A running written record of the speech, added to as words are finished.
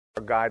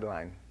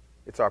guideline.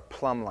 It's our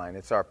plumb line.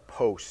 It's our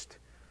post.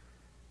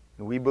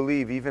 And we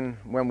believe, even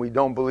when we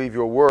don't believe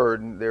your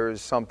word, there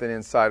is something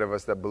inside of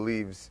us that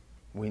believes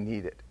we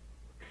need it.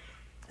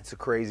 It's the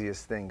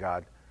craziest thing,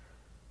 God.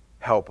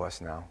 Help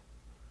us now.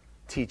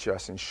 Teach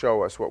us and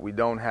show us what we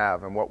don't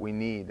have and what we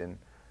need, and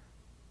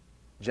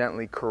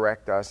gently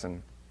correct us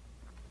and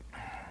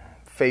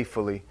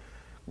faithfully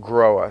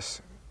grow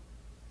us.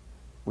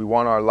 We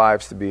want our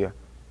lives to be a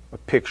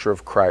picture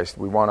of Christ.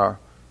 We want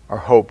our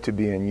hope to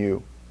be in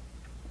you.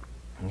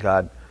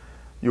 God,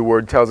 your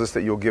word tells us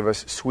that you'll give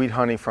us sweet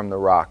honey from the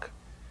rock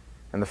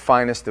and the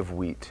finest of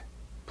wheat.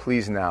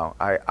 Please now,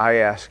 I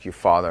ask you,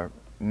 Father,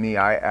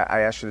 I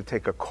ask you to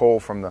take a coal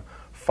from the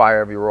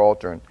fire of your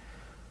altar and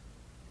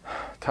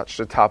touch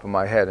the top of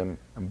my head and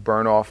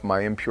burn off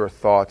my impure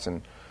thoughts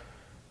and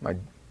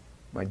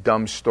my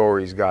dumb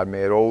stories, God.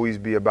 May it always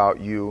be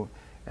about you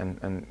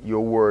and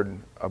your word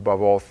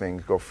above all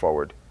things go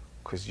forward,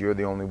 because you're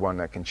the only one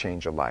that can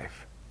change a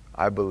life.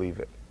 I believe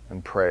it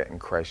and pray it in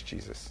Christ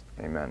Jesus.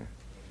 Amen.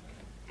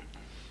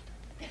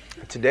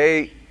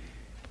 Today,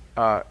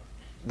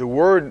 the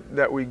word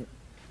that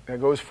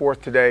goes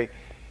forth today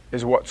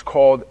is what's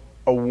called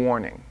a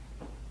warning.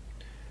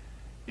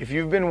 If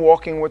you've been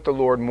walking with the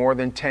Lord more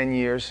than 10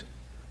 years,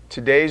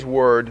 today's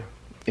word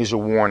is a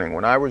warning.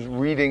 When I was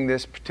reading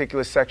this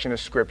particular section of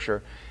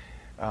Scripture,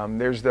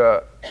 there's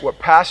what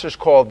pastors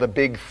call the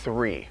big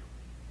three.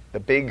 The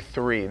big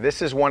three.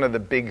 This is one of the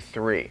big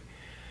three.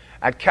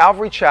 At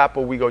Calvary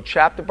Chapel, we go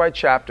chapter by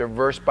chapter,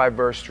 verse by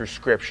verse through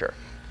Scripture.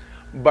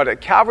 But at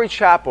Calvary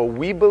Chapel,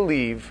 we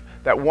believe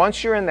that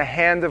once you're in the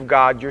hand of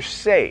God, you're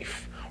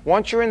safe.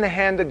 Once you're in the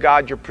hand of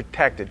God, you're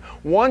protected.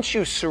 Once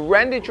you've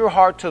surrendered your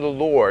heart to the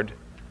Lord,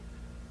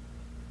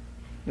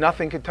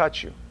 nothing can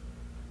touch you.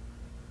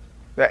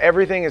 That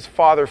everything is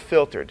Father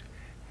filtered.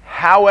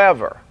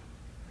 However,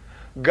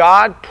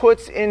 God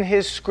puts in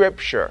His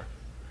Scripture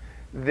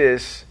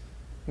this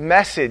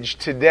message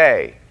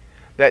today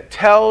that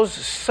tells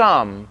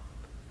some,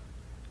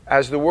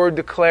 as the Word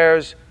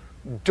declares,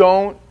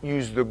 don't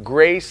use the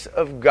grace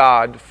of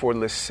God for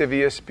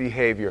lascivious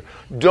behavior.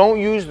 Don't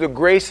use the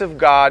grace of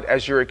God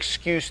as your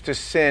excuse to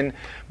sin.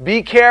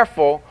 Be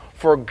careful,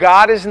 for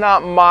God is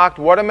not mocked.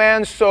 What a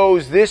man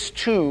sows, this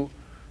too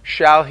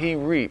shall he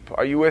reap.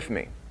 Are you with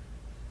me?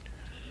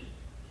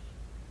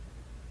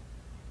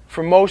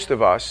 For most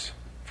of us,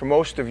 for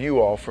most of you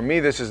all, for me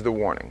this is the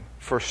warning.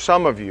 For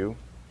some of you,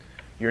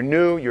 you're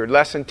new, you're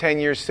less than 10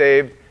 years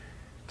saved,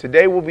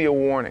 today will be a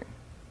warning.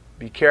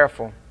 Be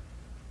careful.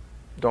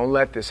 Don't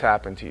let this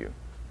happen to you.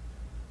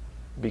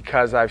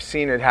 Because I've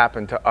seen it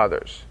happen to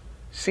others.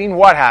 Seen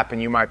what happen,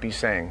 you might be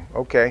saying.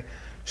 Okay.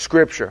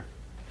 Scripture,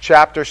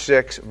 chapter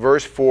 6,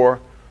 verse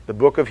 4, the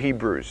book of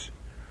Hebrews.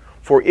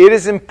 For it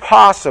is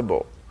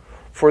impossible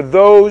for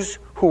those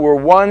who were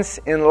once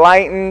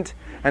enlightened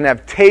and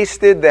have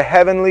tasted the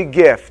heavenly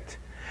gift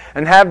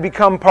and have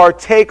become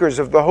partakers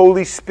of the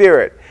Holy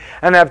Spirit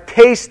and have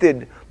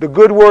tasted the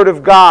good word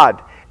of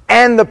God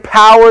and the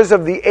powers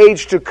of the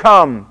age to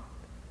come,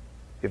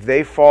 if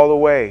they fall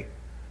away,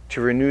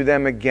 to renew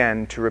them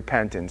again to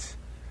repentance,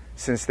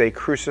 since they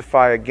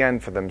crucify again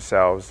for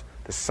themselves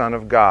the Son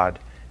of God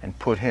and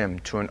put Him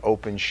to an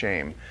open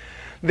shame.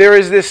 There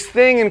is this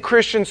thing in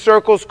Christian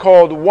circles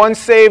called once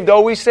saved,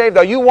 always saved.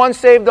 Are you once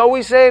saved,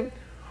 always saved?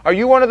 Are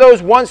you one of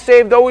those once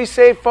saved, always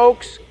saved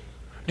folks?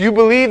 Do you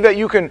believe that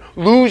you can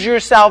lose your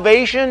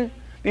salvation?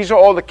 These are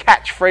all the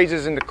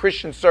catchphrases in the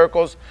Christian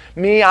circles.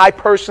 Me, I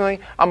personally,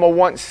 I'm a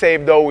once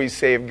saved, always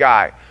saved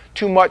guy.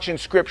 Too much in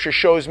Scripture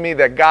shows me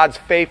that God's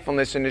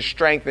faithfulness and His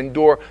strength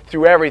endure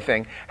through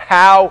everything.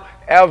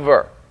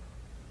 However,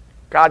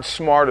 God's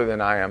smarter than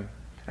I am.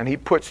 And He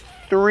puts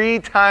 3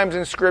 times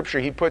in Scripture,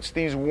 He puts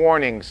these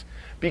warnings.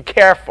 Be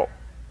careful.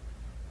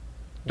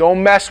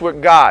 Don't mess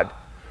with God.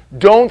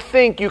 Don't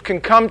think you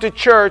can come to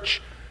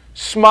church,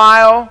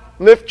 smile,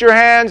 lift your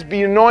hands,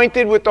 be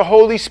anointed with the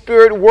Holy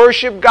Spirit,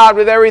 worship God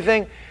with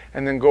everything,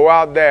 and then go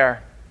out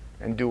there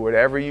and do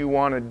whatever you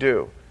want to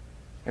do.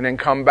 And then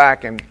come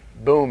back and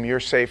boom, you're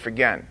safe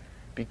again.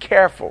 Be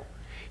careful.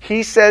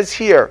 He says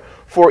here,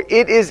 for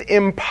it is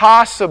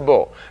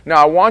impossible.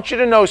 Now, I want you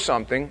to know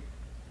something,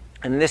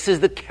 and this is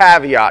the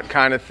caveat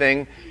kind of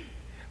thing.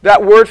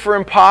 That word for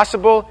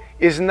impossible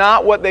is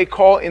not what they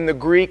call in the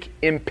Greek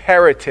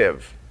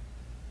imperative.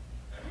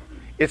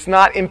 It's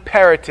not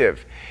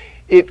imperative.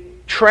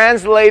 It,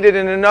 translated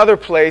in another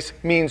place,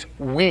 means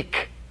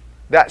weak.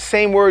 That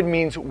same word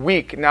means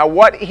weak. Now,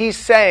 what he's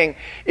saying,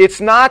 it's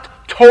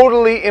not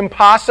totally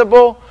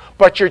impossible,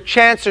 but your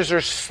chances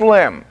are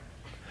slim.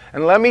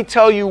 And let me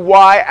tell you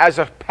why, as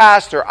a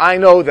pastor, I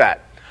know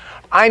that.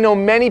 I know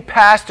many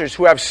pastors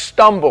who have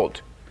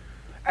stumbled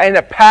in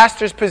a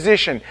pastor's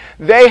position.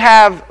 They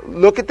have,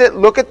 look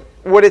at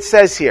what it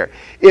says here.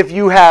 If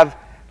you have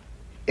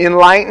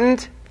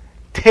enlightened,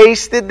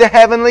 tasted the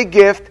heavenly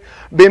gift,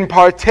 been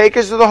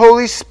partakers of the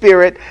Holy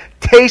Spirit,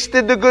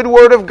 tasted the good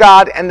word of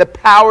God and the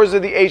powers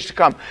of the age to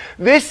come.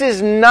 This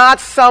is not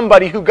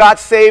somebody who got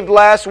saved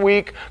last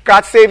week,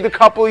 got saved a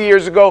couple of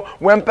years ago,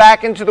 went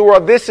back into the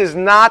world. This is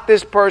not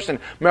this person.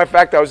 Matter of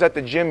fact, I was at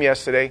the gym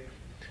yesterday,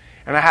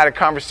 and I had a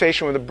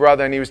conversation with a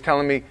brother, and he was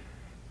telling me,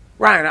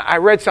 Ryan, I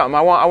read something.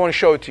 I want to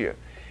show it to you.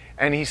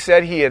 And he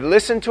said he had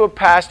listened to a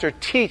pastor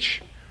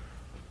teach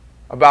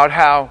about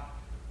how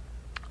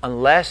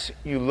unless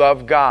you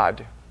love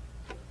God,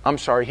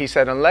 he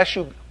said, unless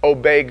you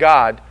obey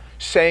God,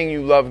 saying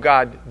you love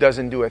God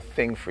doesn't do a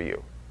thing for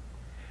you.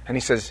 And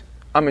he says,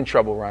 I'm in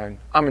trouble, Ryan.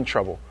 I'm in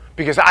trouble.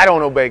 Because I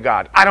don't obey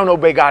God. I don't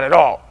obey God at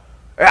all.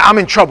 I'm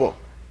in trouble.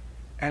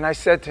 And I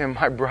said to him,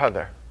 my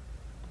brother,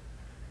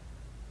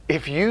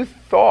 if you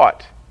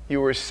thought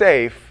you were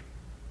safe,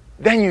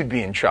 then you'd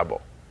be in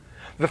trouble.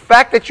 The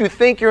fact that you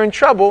think you're in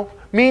trouble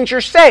means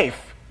you're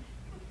safe.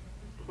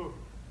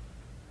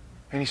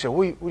 And he said,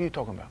 what are you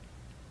talking about?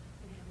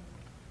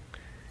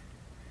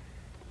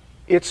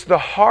 It's the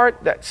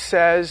heart that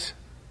says,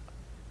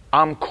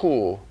 I'm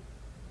cool,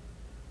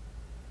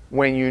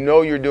 when you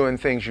know you're doing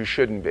things you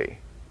shouldn't be.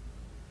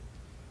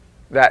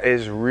 That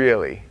is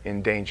really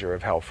in danger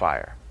of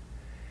hellfire.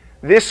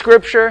 This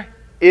scripture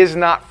is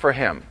not for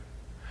him.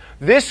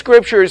 This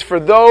scripture is for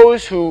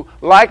those who,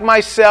 like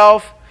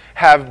myself,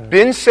 have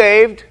been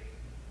saved,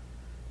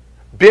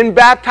 been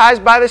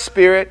baptized by the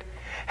Spirit,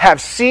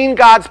 have seen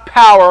God's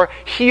power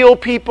heal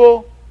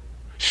people,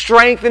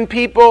 strengthen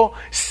people,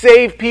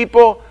 save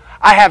people.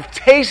 I have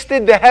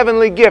tasted the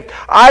heavenly gift.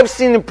 I've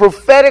seen the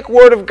prophetic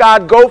word of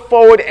God go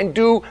forward and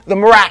do the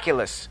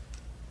miraculous.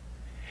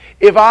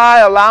 If I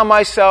allow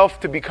myself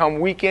to become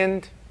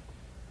weakened,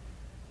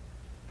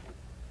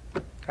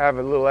 have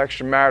a little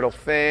extramarital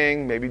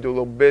thing, maybe do a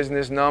little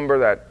business number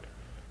that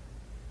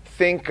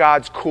think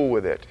God's cool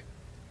with it,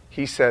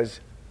 he says,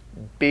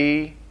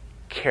 be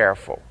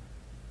careful.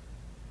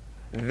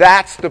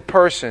 That's the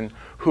person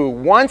who,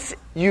 once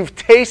you've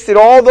tasted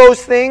all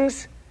those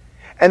things,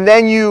 and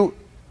then you,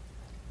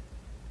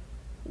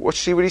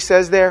 see what he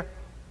says there?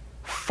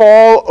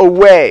 Fall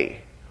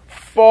away.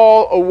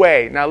 Fall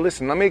away. Now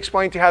listen, let me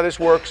explain to you how this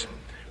works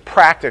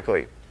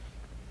practically.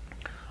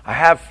 I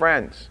have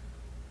friends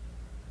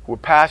who are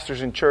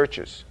pastors in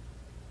churches,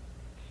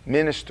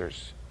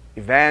 ministers,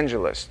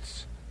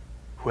 evangelists,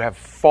 who have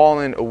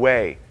fallen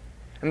away.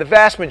 And the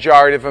vast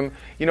majority of them,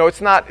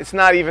 it's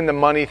not even the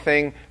money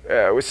thing.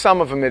 With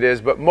some of them it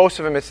is, but most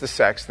of them it's the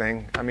sex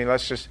thing. I mean,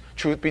 let's just,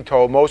 truth be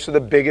told, most of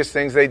the biggest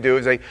things they do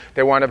is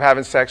they wind up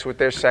having sex with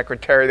their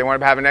secretary. They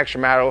wind up having an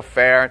extramarital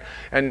affair.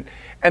 And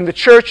the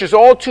church is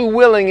all too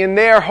willing in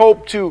their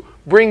hope to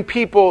bring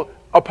people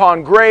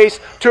upon grace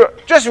to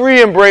just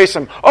re-embrace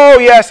them. Oh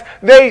yes,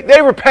 they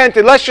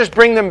repented. Let's just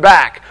bring them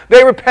back.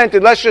 They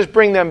repented. Let's just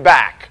bring them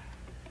back.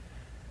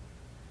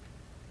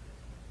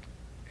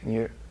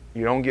 And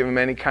you don't give them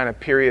any kind of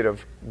period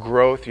of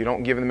growth. You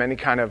don't give them any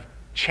kind of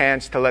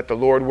chance to let the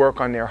Lord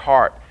work on their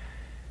heart.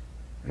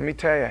 Let me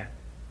tell you,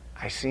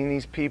 I've seen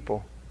these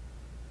people,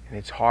 and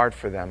it's hard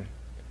for them.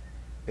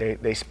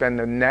 They spend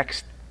the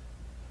next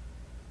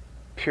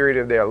period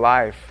of their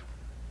life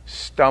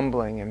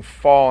stumbling and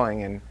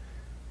falling, and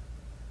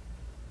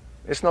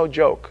it's no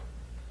joke.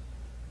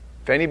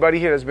 If anybody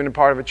here has been a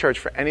part of a church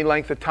for any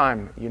length of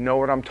time, you know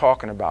what I'm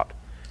talking about.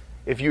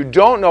 If you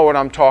don't know what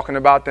I'm talking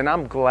about, then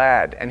I'm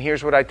glad. And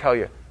here's what I tell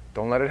you.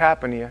 Don't let it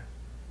happen to you.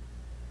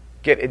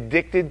 Get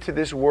addicted to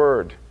this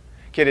word.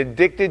 Get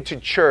addicted to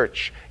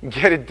church.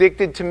 Get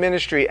addicted to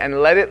ministry,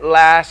 and let it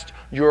last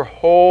your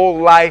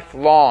whole life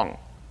long.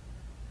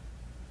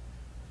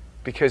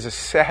 Because the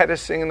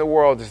saddest thing in the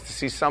world is to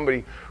see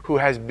somebody who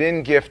has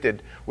been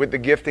gifted with the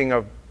gifting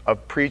of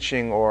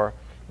preaching, or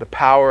the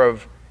power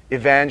of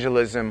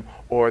evangelism,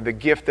 or the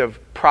gift of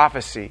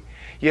prophecy.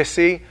 You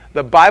see,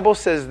 the Bible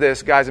says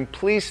this, guys, and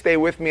please stay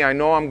with me. I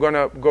know I'm going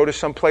to go to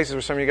some places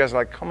where some of you guys are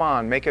like, come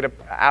on, make it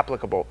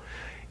applicable.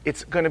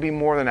 It's going to be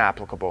more than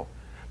applicable.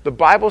 The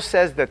Bible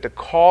says that the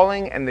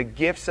calling and the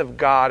gifts of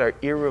God are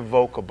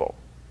irrevocable.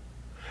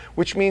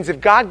 Which means if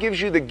God gives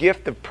you the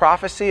gift of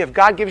prophecy, if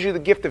God gives you the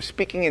gift of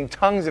speaking in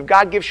tongues, if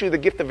God gives you the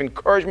gift of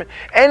encouragement,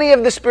 any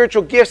of the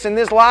spiritual gifts, and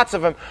there's lots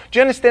of them, do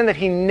you understand that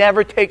He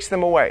never takes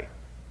them away?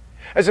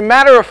 As a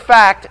matter of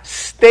fact,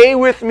 stay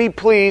with me,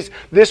 please.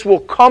 This will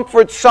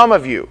comfort some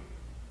of you.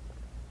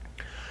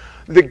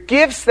 The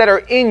gifts that are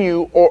in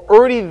you are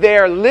already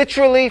there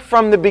literally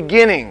from the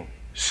beginning,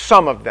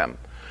 some of them.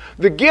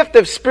 The gift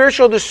of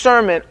spiritual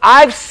discernment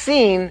I've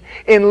seen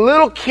in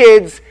little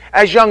kids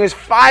as young as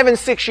 5 and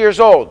 6 years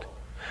old.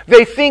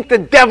 They think the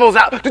devil's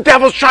out. The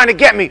devil's trying to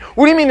get me.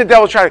 What do you mean the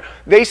devil's trying to?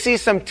 They see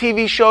some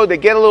TV show. They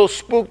get a little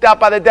spooked out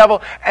by the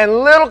devil. And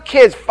little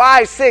kids,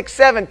 5, 6,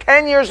 7,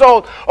 10 years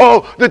old,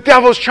 oh, the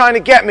devil's trying to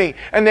get me.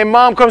 And their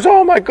mom comes,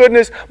 oh my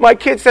goodness, my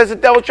kid says the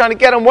devil's trying to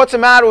get him. What's the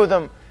matter with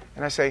him?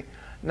 And I say,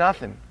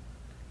 nothing.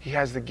 He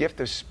has the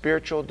gift of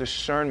spiritual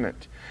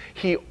discernment.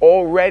 He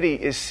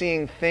already is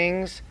seeing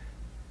things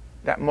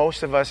that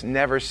most of us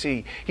never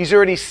see. He's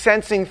already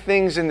sensing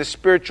things in the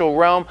spiritual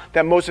realm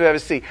that most of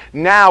us see.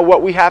 Now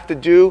what we have to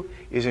do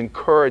is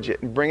encourage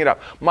it and bring it up.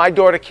 My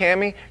daughter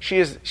Cammie, she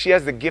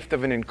has the gift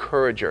of an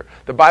encourager.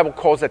 The Bible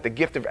calls that the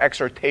gift of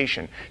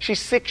exhortation. She's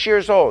 6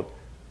 years old.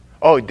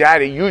 Oh,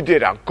 Daddy, you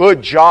did a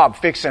good job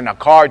fixing a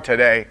car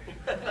today.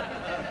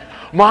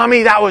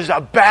 Mommy, that was the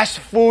best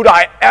food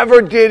I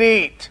ever did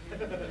eat.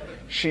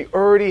 She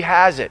already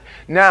has it.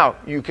 Now,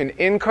 you can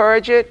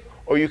encourage it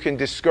or you can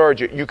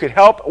discourage it. You could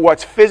help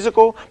what's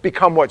physical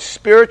become what's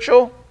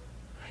spiritual.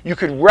 You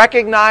could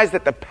recognize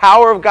that the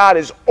power of God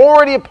is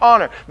already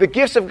upon her. The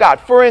gifts of God.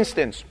 For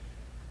instance,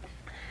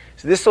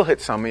 so this will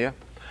hit some of you.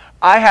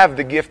 I have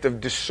the gift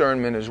of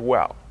discernment as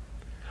well.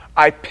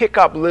 I pick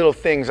up little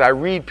things. I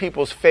read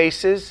people's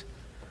faces.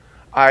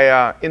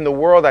 In the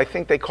world, I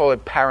think they call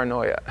it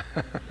paranoia.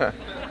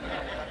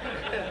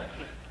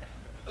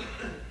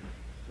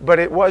 But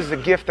it was the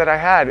gift that I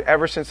had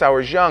ever since I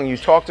was young. You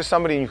talk to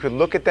somebody and you could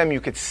look at them, you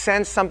could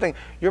sense something.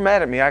 You're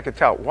mad at me, I could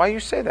tell. Why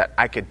you say that?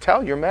 I could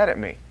tell you're mad at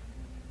me.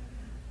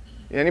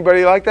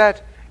 Anybody like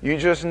that? You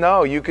just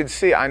know. You could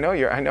see. I know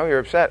you're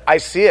upset. I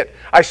see it.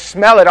 I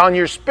smell it on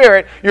your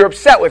spirit. You're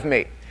upset with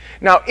me.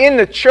 Now, in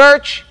the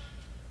church,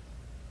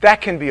 that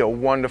can be a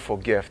wonderful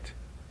gift.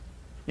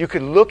 You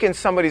could look in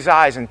somebody's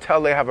eyes and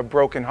tell they have a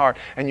broken heart,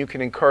 and you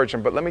can encourage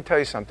them. But let me tell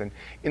you something.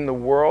 In the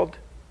world,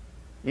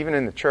 even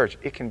in the church,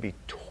 it can be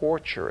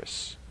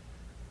torturous.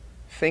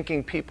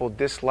 Thinking people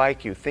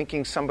dislike you,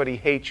 thinking somebody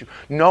hates you,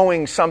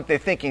 knowing something,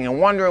 thinking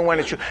and wondering when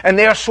it's true. And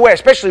they'll swear,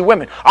 especially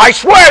women, I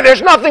swear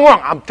there's nothing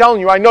wrong. I'm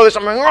telling you, I know there's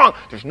something wrong.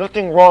 There's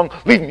nothing wrong.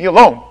 Leave me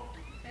alone.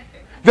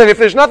 Then if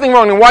there's nothing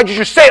wrong, then why did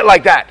you say it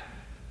like that?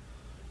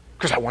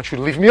 Because I want you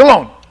to leave me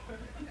alone.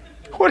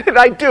 What did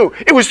I do?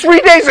 It was 3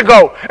 days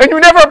ago, and you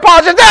never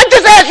apologized. I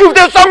just asked you if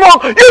there was something wrong.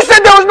 You said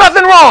there was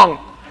nothing wrong.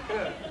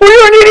 Well,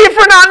 you're an idiot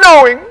for not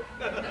knowing.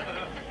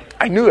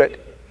 I knew it.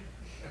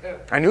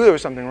 I knew there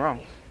was something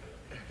wrong.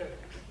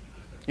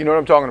 You know what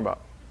I'm talking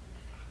about?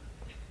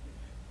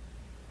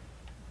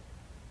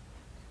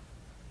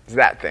 It's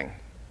that thing.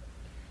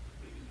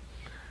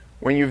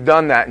 When you've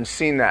done that and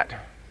seen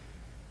that,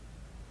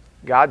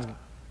 God's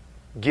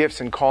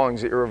gifts and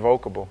callings are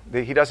irrevocable.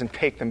 He doesn't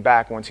take them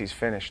back once He's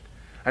finished.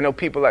 I know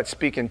people that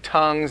speak in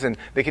tongues and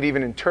they could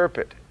even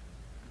interpret.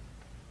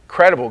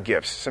 Incredible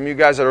gifts. Some of you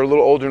guys that are a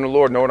little older in the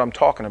Lord know what I'm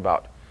talking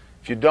about.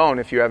 If you don't,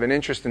 if you have an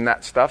interest in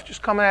that stuff,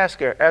 just come and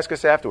ask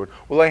us afterward.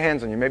 We'll lay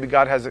hands on you. Maybe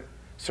God has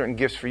certain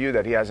gifts for you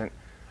that He hasn't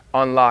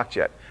unlocked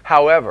yet.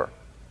 However,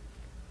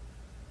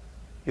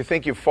 you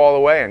think you fall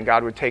away and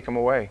God would take them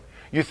away.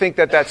 You think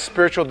that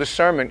spiritual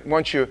discernment,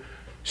 once you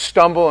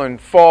stumble and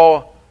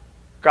fall,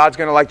 God's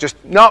going to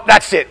no,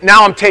 that's it.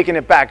 Now I'm taking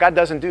it back. God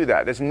doesn't do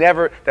that. That's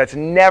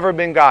never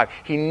been God.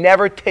 He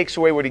never takes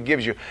away what He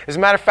gives you. As a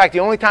matter of fact,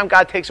 the only time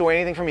God takes away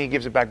anything from you, He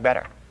gives it back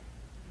better.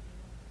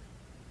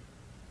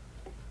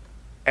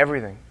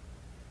 Everything.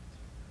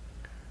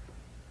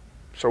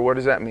 So what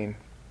does that mean?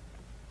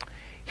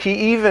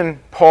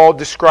 Paul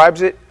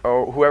describes it,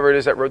 or whoever it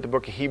is that wrote the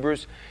book of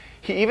Hebrews,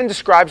 he even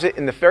describes it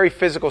in the very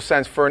physical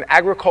sense. For an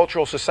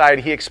agricultural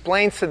society, he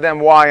explains to them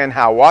why and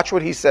how. Watch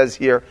what he says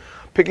here.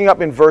 Picking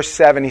up in verse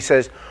 7, he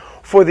says,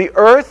 For the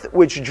earth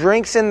which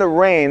drinks in the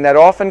rain that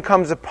often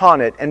comes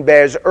upon it and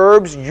bears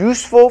herbs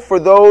useful for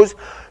those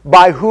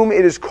by whom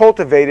it is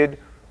cultivated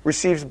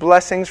receives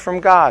blessings from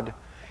God.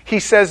 He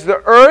says the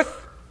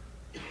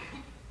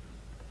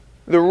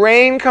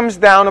rain comes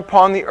down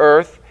upon the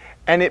earth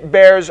and it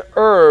bears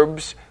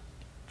herbs,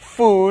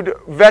 food,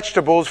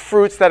 vegetables,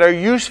 fruits that are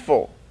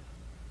useful.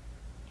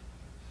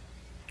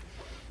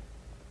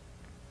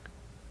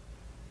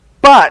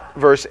 But,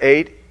 verse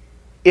 8,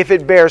 if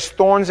it bears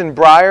thorns and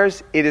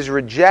briars, it is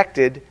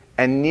rejected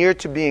and near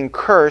to being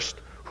cursed,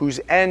 whose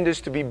end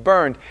is to be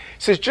burned. It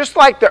says, just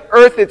like the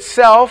earth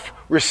itself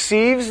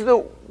receives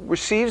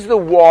the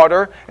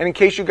water, and in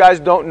case you guys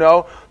don't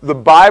know, the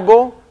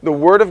Bible, the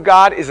Word of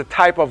God, is a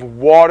type of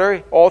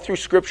water. All through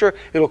Scripture,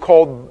 it'll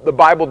call the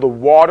Bible the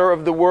water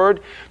of the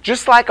Word.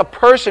 Just like a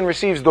person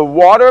receives the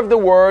water of the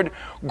Word,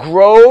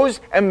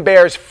 grows and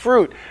bears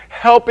fruit,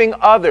 helping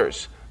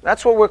others.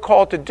 That's what we're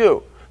called to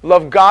do.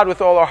 Love God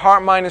with all our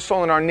heart, mind, and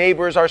soul, and our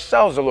neighbors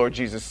ourselves, the Lord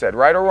Jesus said.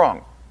 Right or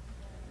wrong?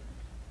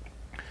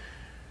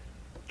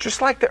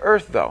 Just like the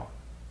earth, though.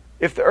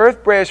 If the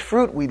earth bears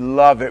fruit, we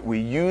love it. We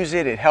use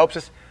it. It helps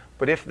us.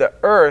 But if the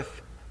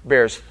earth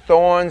bears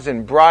thorns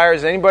and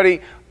briars, anybody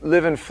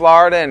live in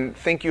Florida and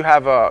think you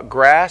have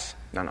grass?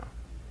 No.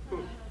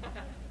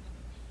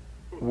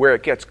 Where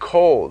it gets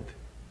cold,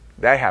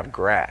 they have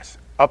grass.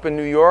 Up in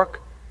New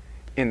York,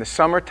 in the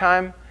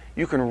summertime,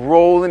 you can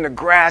roll in the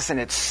grass and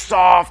it's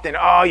soft and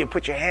you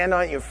put your hand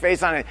on it, your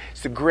face on it.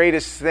 It's the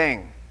greatest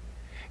thing.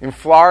 In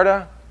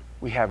Florida,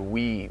 we have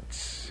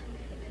weeds.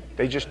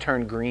 They just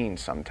turn green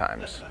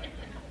sometimes.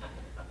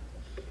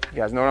 You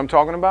guys know what I'm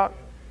talking about?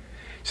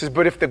 It says,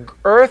 but if the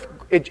earth,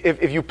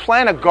 if you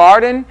plant a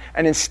garden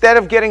and instead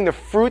of getting the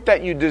fruit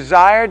that you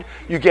desired,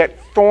 you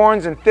get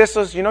thorns and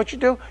thistles, you know what you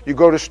do? You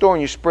go to the store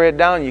and you spray it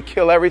down, you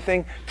kill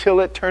everything, till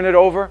it, turn it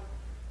over.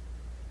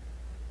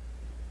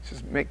 It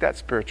says, make that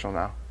spiritual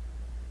now.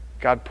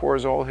 God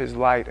pours all his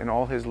light and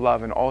all his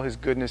love and all his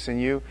goodness in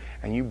you,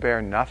 and you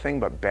bear nothing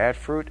but bad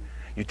fruit.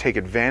 You take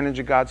advantage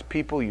of God's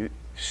people. You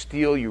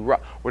steal, you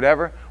rob,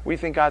 whatever. What do you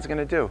think God's going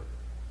to do?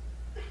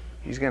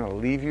 He's going to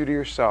leave you to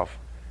yourself.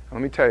 And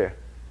let me tell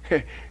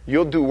you,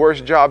 you'll do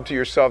worse job to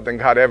yourself than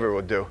God ever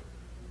will do.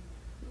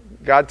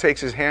 God takes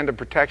his hand of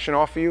protection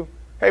off of you.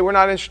 Hey, we're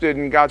not interested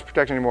in God's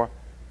protection anymore.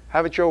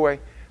 Have it your way.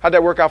 How'd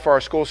that work out for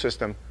our school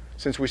system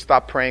since we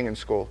stopped praying in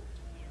school?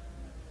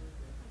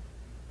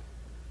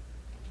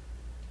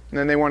 And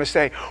then they want to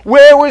say,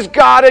 where was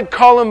God at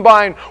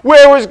Columbine?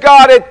 Where was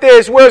God at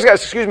this? Where's God?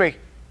 Excuse me.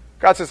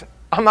 God says,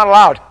 I'm not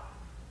allowed.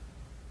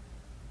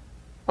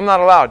 I'm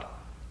not allowed.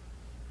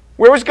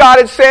 Where was God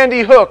at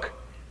Sandy Hook?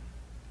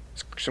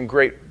 Some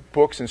great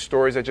books and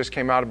stories that just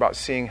came out about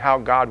seeing how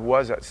God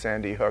was at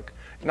Sandy Hook.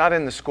 Not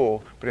in the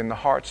school, but in the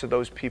hearts of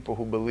those people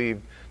who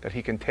believed that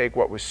he can take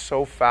what was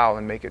so foul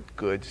and make it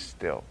good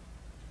still.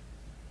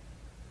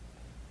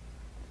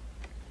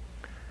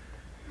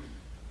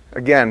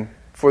 Again,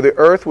 for the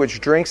earth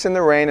which drinks in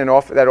the rain and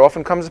that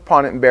often comes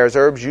upon it and bears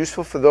herbs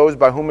useful for those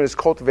by whom it is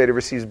cultivated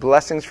receives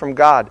blessings from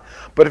God.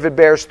 But if it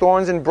bears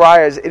thorns and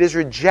briars, it is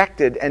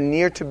rejected and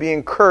near to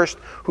being cursed,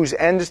 whose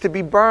end is to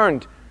be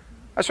burned.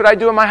 That's what I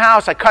do in my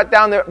house. I cut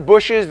down the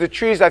bushes, the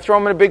trees, I throw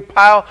them in a big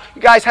pile.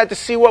 You guys had to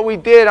see what we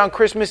did on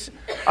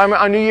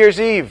New Year's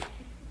Eve.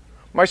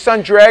 My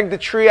son dragged the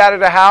tree out of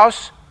the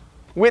house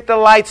with the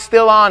light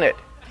still on it.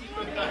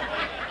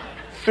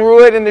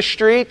 Threw it in the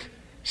street,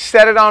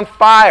 set it on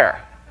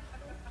fire.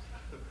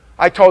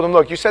 I told him,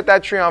 look, you set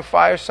that tree on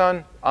fire,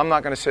 son, I'm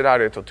not going to sit out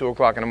here till 2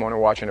 o'clock in the morning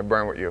watching it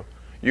burn with you.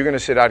 You're going to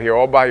sit out here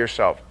all by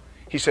yourself.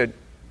 He said,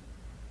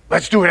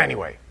 let's do it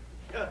anyway.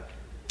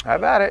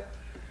 Have at it.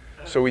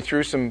 So we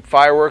threw some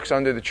fireworks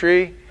under the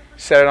tree,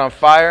 set it on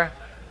fire.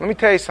 Let me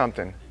tell you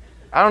something.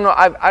 I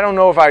don't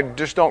know if I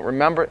just don't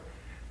remember.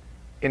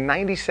 In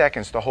 90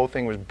 seconds, the whole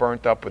thing was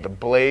burnt up with a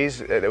blaze.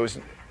 It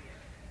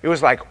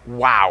was like,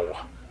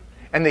 wow.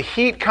 And the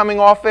heat coming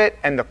off it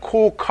and the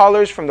cool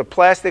colors from the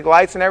plastic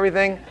lights and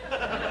everything.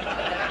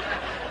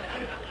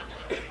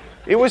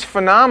 It was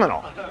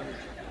phenomenal.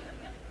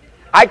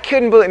 I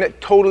couldn't believe it.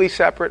 Totally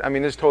separate. I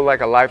mean, this is totally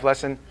like a life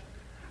lesson.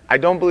 I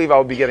don't believe I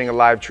will be getting a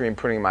live tree and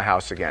putting it in my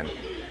house again.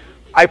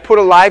 I put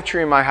a live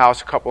tree in my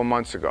house a couple of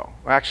months ago.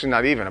 Well, actually,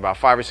 not even, about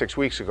 5 or 6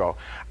 weeks ago.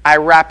 I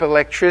wrap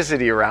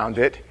electricity around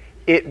it.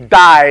 It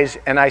dies,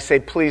 and I say,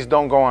 please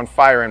don't go on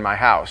fire in my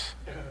house.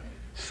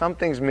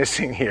 Something's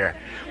missing here.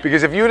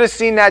 Because if you would have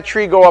seen that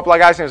tree go up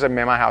like I said,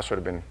 man, my house would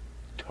have been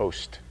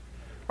toast.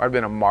 Or I'd have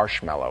been a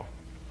marshmallow.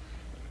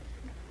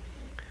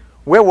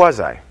 Where was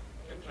I?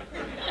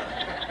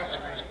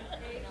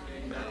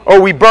 Oh,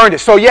 we burned it.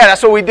 So yeah,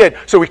 that's what we did.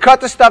 So we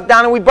cut the stuff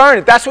down and we burned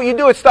it. That's what you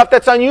do. It's stuff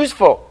that's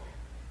unuseful.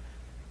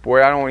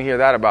 Boy, I don't want to hear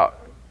that about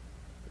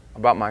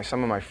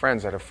some of my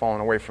friends that have fallen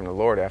away from the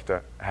Lord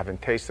after having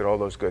tasted all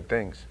those good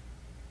things.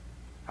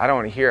 I don't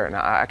want to hear it.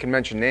 Now, I can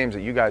mention names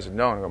that you guys have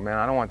known and go, man,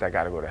 I don't want that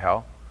guy to go to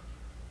hell.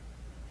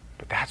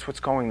 But that's what's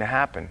going to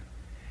happen.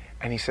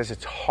 And he says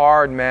it's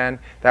hard, man.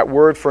 That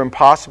word for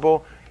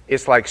impossible,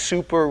 it's like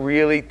super,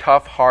 really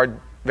tough, hard,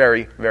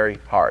 very, very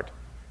hard.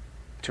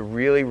 To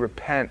really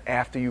repent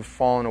after you've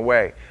fallen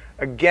away.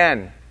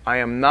 Again, I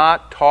am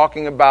not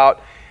talking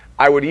about,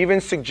 I would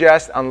even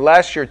suggest,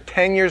 unless you're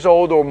 10 years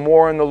old or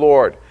more in the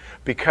Lord,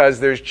 because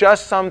there's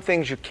just some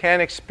things you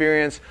can't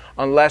experience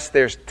unless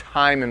there's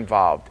time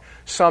involved.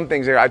 Some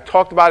things there. I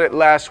talked about it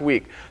last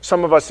week.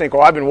 Some of us think, oh,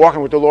 I've been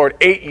walking with the Lord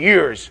 8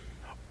 years.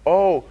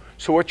 Oh,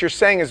 so what you're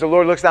saying is the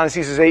Lord looks down and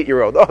sees his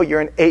 8-year-old. Oh, you're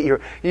an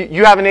 8-year-old.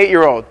 You have an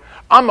 8-year-old.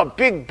 I'm a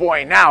big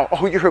boy now.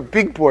 Oh, you're a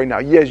big boy now.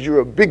 Yes,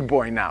 you're a big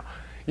boy now.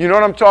 You know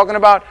what I'm talking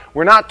about?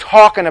 We're not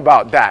talking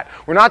about that.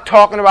 We're not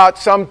talking about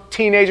some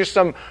teenager,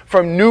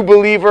 from new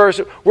believers.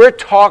 We're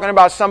talking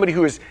about somebody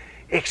who has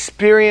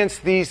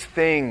experienced these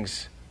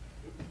things.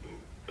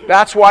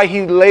 That's why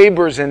he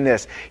labors in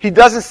this. He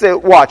doesn't say,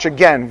 watch,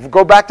 again,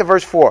 go back to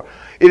verse 4.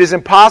 It is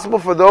impossible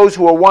for those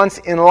who were once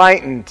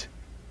enlightened.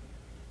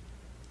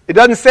 It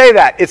doesn't say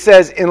that. It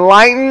says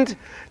enlightened,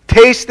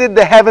 tasted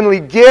the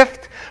heavenly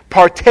gift,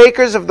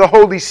 partakers of the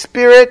Holy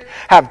Spirit,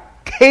 have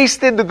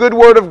tasted the good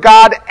word of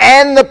God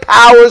and the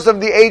powers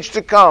of the age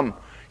to come.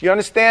 You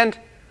understand?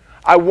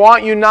 I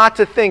want you not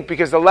to think,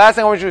 because the last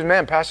thing I want you to do is,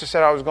 man, Pastor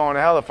said I was going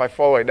to hell if I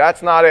fall away.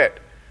 That's not it.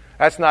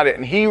 That's not it.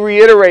 And he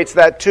reiterates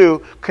that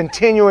too,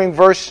 continuing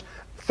verse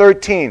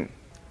 13.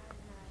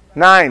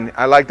 9,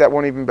 I like that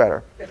one even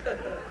better.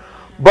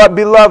 But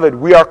beloved,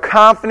 we are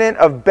confident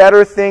of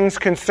better things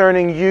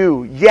concerning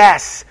you.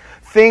 Yes,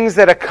 things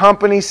that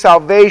accompany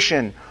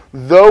salvation.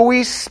 Though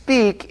we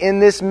speak in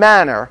this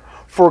manner,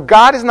 for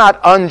God is not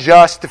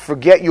unjust to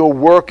forget your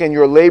work and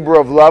your labor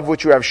of love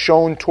which you have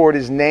shown toward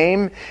his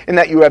name, in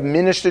that you have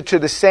ministered to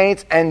the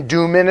saints and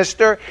do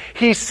minister.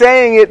 He's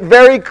saying it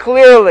very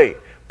clearly.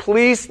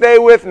 Please stay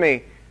with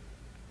me.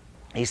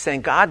 He's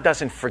saying God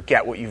doesn't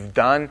forget what you've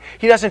done.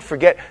 He doesn't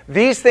forget.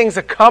 These things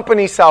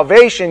accompany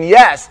salvation,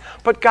 yes,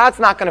 but God's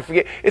not going to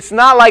forget. It's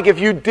not like if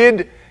you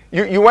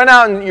went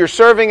out and you're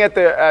serving at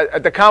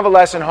the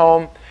convalescent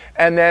home,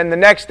 and then the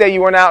next day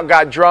you went out and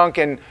got drunk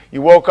and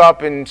you woke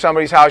up in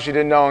somebody's house you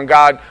didn't know, and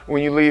God,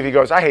 when you leave, he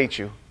goes, I hate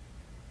you.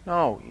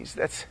 No,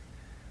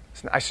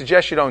 I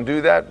suggest you don't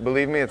do that.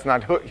 Believe me, it's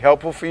not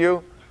helpful for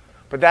you.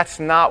 But that's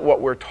not what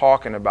we're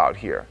talking about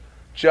here.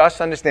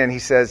 Just understand, he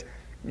says,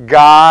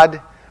 God,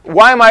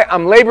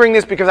 I'm laboring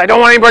this because I don't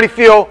want anybody to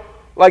feel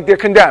like they're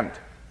condemned.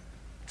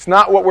 It's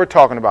not what we're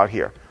talking about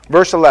here.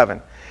 Verse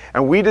 11,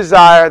 and we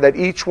desire that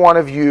each one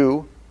of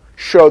you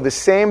show the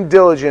same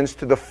diligence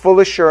to the full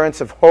assurance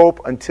of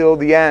hope until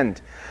the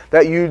end,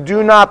 that you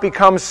do not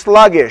become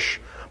sluggish,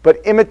 but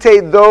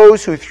imitate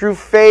those who through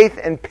faith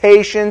and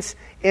patience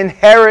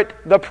inherit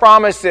the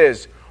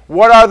promises.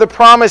 What are the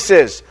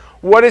promises?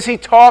 What is he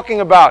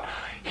talking about?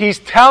 He's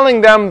telling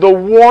them the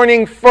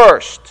warning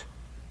first.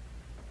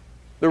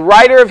 The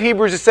writer of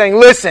Hebrews is saying,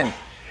 listen,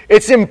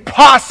 it's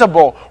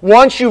impossible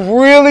once you've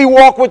really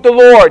walked with the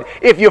Lord.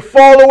 If you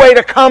fall away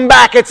to come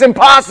back, it's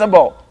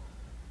impossible.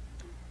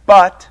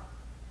 But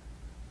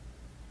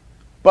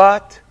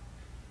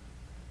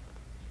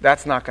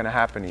that's not going to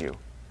happen to you.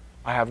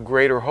 I have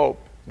greater hope.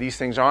 These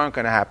things aren't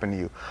going to happen to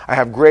you. I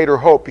have greater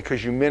hope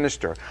because you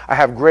minister. I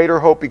have greater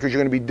hope because you're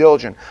going to be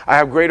diligent. I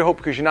have greater hope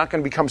because you're not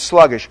going to become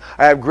sluggish.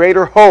 I have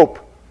greater hope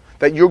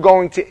that you're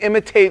going to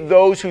imitate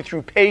those who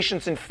through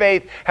patience and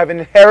faith have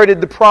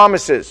inherited the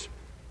promises.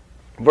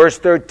 Verse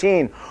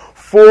 13,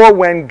 for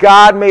when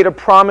God made a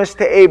promise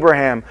to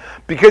Abraham,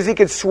 because he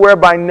could swear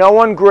by no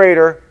one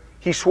greater,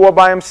 he swore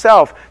by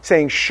himself,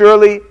 saying,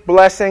 surely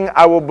blessing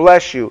I will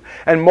bless you,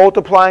 and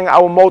multiplying I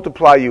will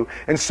multiply you.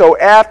 And so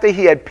after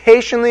he had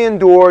patiently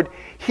endured,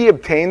 he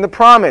obtained the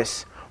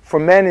promise. For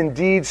men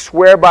indeed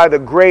swear by the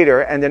greater,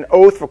 and an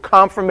oath for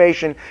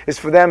confirmation is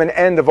for them an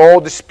end of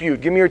all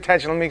dispute. Give me your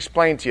attention, let me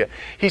explain to you.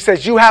 He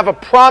says, you have a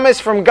promise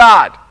from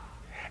God,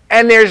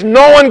 and there's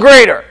no one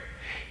greater.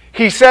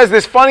 He says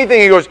this funny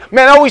thing, he goes,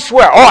 man, I always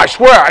swear. Oh, I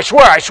swear. He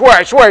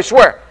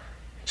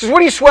says,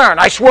 what are you swearing?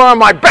 I swear on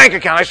my bank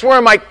account. I swear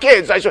on my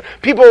kids.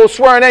 People will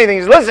swear on anything.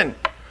 He says, listen,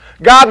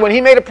 God, when he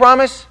made a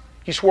promise,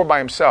 he swore by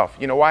himself.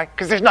 You know why?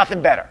 Because there's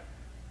nothing better.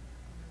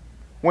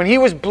 When he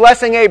was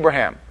blessing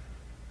Abraham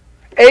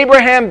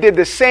did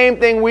the same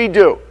thing we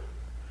do.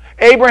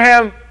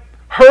 Abraham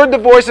heard the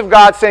voice of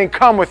God saying,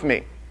 come with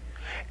me.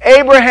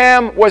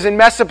 Abraham was in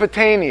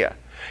Mesopotamia.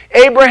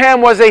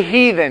 Abraham was a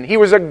heathen. He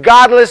was a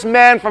godless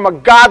man from a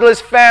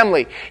godless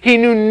family. He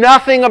knew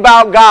nothing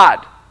about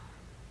God.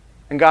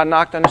 And God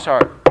knocked on his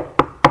heart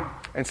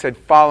and said,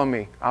 follow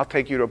me. I'll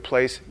take you to a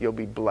place you'll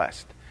be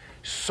blessed.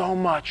 So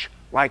much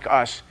like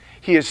us.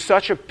 He is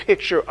such a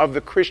picture of the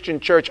Christian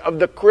church, of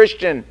the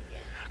Christian.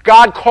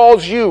 God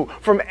calls you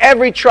from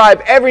every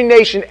tribe, every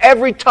nation,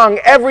 every tongue,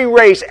 every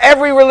race,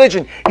 every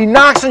religion. He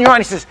knocks on your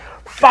heart and he says,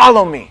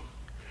 follow me.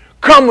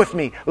 Come with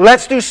me.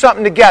 Let's do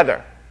something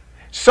together.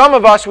 Some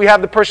of us, we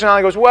have the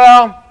personality that goes,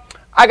 well,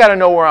 I got to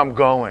know where I'm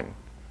going.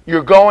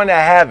 You're going to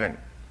heaven.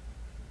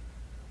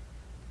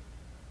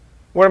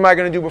 What am I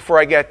going to do before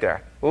I get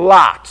there?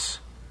 Lots.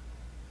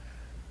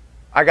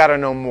 I got to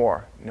know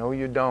more. No,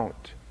 you don't.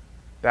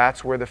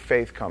 That's where the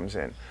faith comes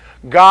in.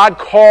 God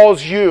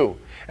calls you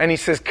and he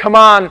says, come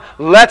on,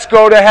 let's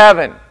go to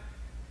heaven.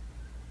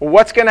 Well,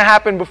 what's going to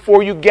happen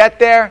before you get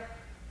there?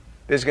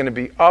 There's going to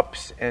be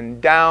ups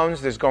and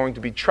downs. There's going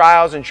to be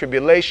trials and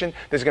tribulation.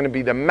 There's going to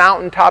be the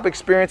mountaintop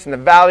experience and the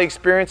valley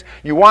experience.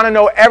 You want to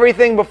know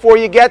everything before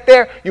you get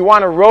there? You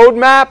want a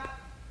roadmap?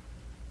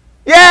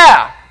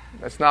 Yeah!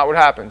 That's not what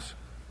happens.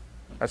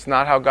 That's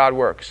not how God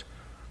works.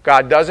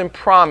 God doesn't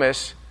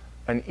promise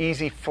an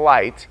easy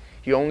flight.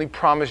 He only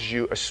promises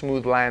you a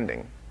smooth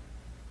landing.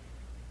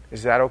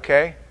 Is that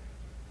okay?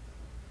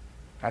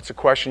 That's a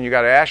question you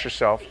got to ask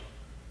yourself. It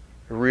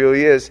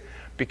really is.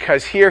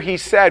 Because here he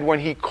said, when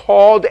he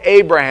called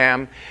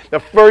Abraham, the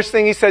first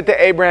thing he said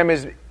to Abraham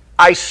is,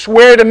 I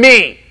swear to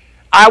me,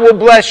 I will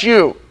bless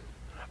you.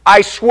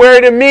 I swear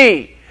to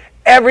me,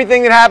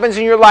 everything that happens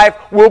in your life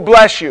will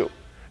bless you.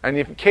 And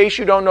in case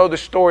you don't know the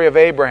story of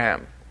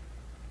Abraham,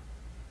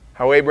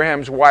 how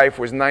Abraham's wife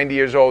was 90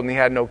 years old and he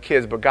had no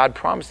kids, but God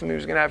promised him he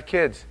was going to have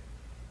kids.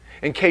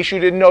 In case you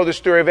didn't know the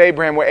story of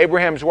Abraham, where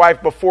Abraham's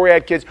wife, before he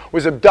had kids,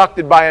 was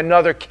abducted by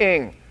another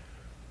king.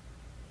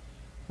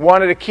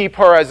 Wanted to keep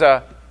her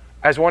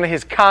as one of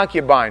his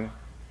concubines,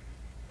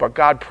 but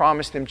God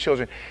promised him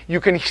children. You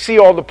can see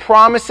all the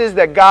promises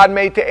that God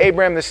made to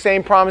Abraham, the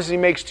same promises he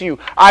makes to you.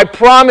 I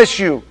promise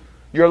you,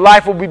 your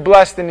life will be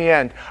blessed in the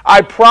end.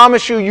 I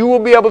promise you, you will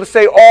be able to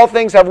say all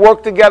things have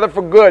worked together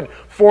for good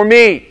for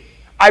me.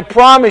 I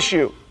promise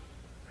you.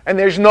 And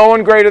there's no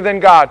one greater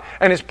than God.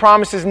 And his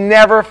promises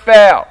never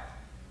fail.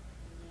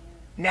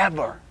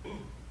 Never.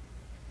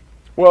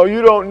 Well,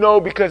 you don't know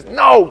because...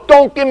 No,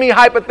 don't give me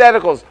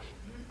hypotheticals.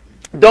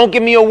 Don't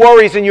give me your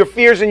worries and your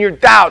fears and your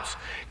doubts.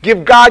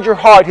 Give God your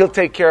heart. He'll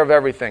take care of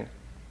everything.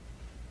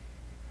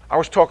 I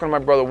was talking to my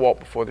brother Walt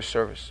before the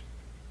service.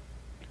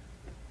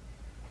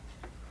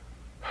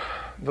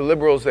 The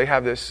liberals, they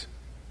have this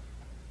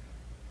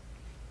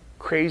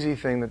crazy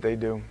thing that they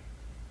do.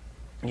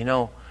 You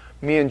know,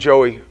 me and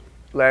Joey,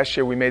 last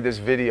year we made this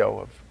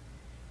video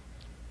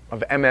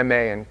of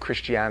MMA and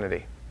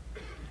Christianity.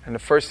 And the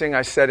first thing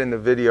I said in the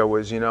video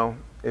was,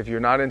 if you're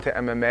not into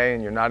MMA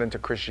and you're not into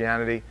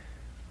Christianity,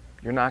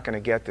 you're not going to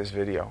get this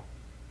video.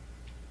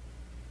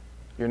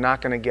 You're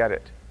not going to get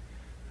it.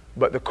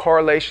 But the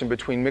correlation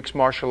between mixed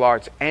martial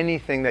arts,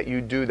 anything that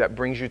you do that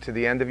brings you to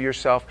the end of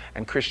yourself,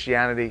 and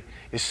Christianity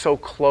is so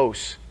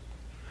close.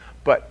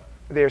 But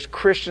there's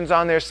Christians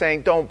on there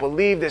saying, don't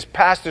believe this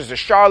pastor's a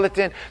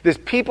charlatan. There's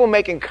people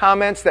making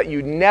comments that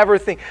you'd never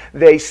think.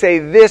 They say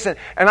this. And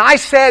I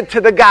said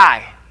to the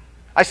guy,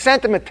 I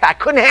sent him a text.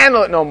 Couldn't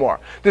handle it no more.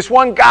 This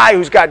one guy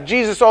who's got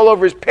Jesus all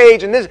over his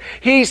page, and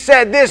he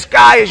said this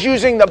guy is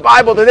using the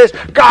Bible to this.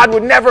 God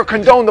would never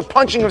condone the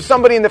punching of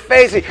somebody in the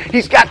face.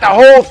 He's got the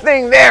whole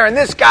thing there, and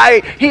this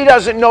guy, he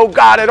doesn't know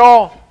God at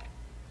all.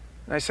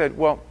 And I said,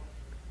 well,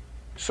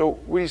 so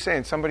what are you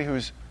saying? Somebody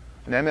who's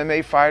an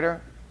MMA fighter,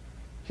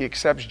 he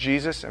accepts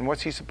Jesus, and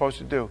what's he supposed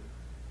to do?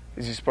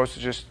 Is he supposed to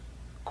just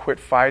quit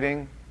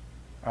fighting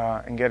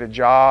and get a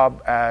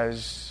job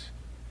as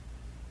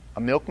a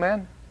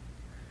milkman?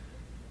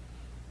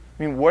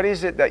 I mean, what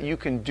is it that you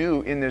can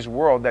do in this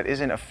world that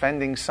isn't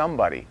offending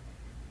somebody?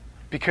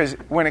 Because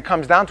when it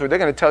comes down to it, they're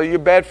going to tell you you're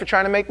bad for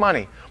trying to make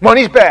money.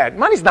 Money's bad.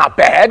 Money's not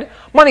bad.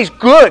 Money's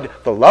good.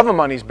 The love of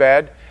money's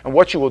bad. And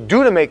what you will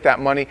do to make that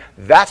money,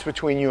 that's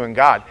between you and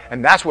God.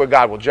 And that's where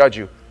God will judge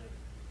you.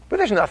 But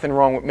there's nothing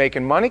wrong with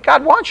making money.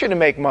 God wants you to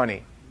make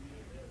money.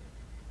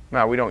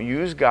 Now, we don't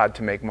use God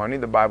to make money.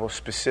 The Bible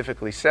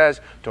specifically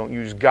says don't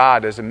use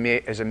God as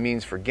a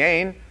means for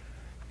gain.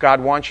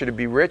 God wants you to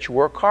be rich.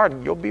 Work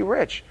hard. You'll be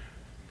rich.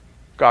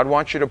 God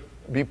wants you to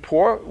be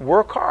poor,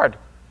 work hard,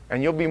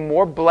 and you'll be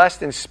more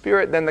blessed in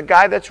spirit than the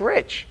guy that's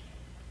rich.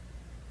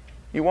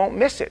 You won't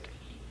miss it.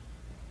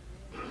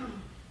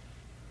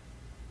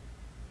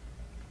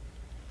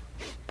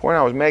 The point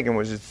I was making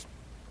was it's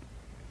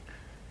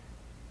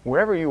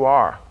wherever you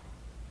are,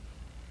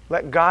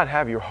 let God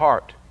have your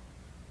heart,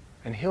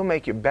 and He'll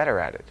make you better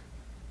at it.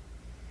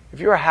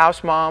 If you're a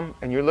house mom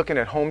and you're looking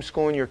at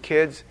homeschooling your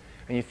kids,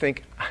 and you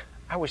think,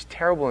 I was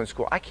terrible in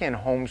school, I can't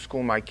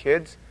homeschool my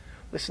kids.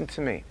 Listen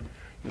to me.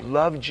 You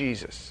love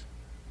Jesus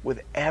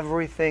with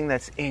everything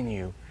that's in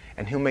you,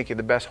 and He'll make you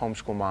the best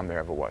homeschool mom there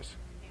ever was.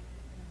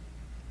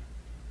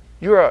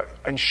 You're an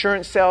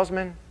insurance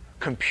salesman,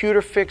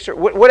 computer fixer,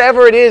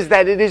 whatever it is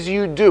that it is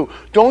you do.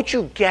 Don't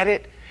you get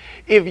it?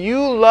 If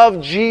you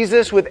love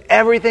Jesus with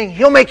everything,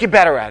 He'll make you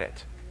better at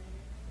it.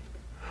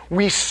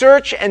 We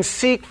search and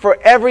seek for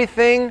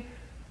everything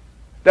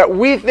that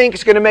we think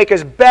is going to make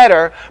us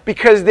better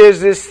because there's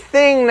this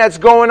thing that's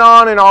going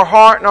on in our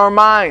heart and our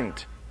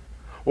mind.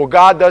 Well,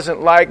 God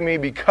doesn't like me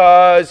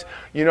because,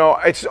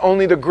 it's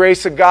only the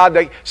grace of God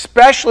that,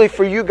 especially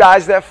for you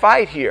guys that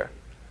fight here.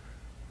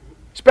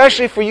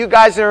 Especially for you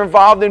guys that are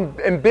involved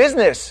in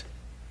business.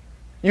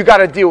 You got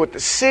to deal with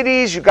the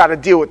cities, you got to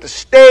deal with the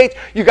states,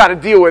 you got to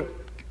deal with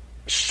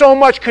so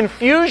much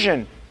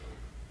confusion.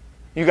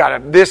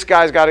 This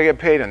guy's got to get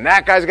paid, and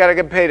that guy's got to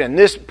get paid, and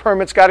this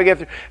permit's got to get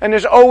through. And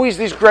there's always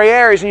these gray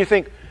areas, and you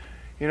think,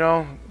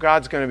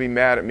 God's going to be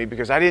mad at me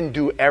because I didn't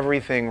do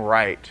everything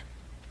right.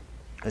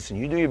 Listen,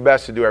 you do your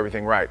best to do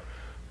everything right.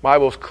 The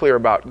Bible's clear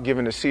about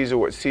giving to Caesar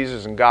what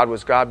Caesar's and God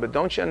was God, but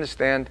don't you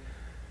understand?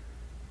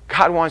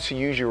 God wants to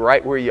use you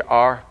right where you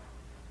are.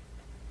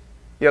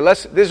 Yeah,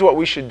 this is what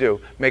we should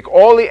do. Make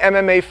all the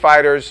MMA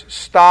fighters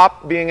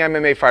stop being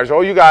MMA fighters.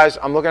 All you guys,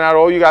 I'm looking at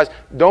all you guys,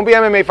 don't be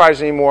MMA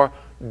fighters anymore.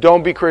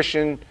 Don't be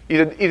Christian.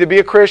 Either be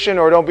a Christian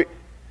or don't be.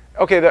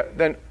 Okay,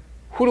 then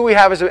who do we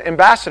have as an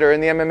ambassador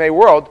in the MMA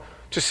world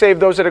to save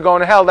those that are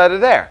going to hell that are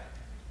there?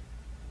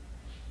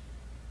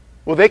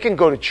 Well, they can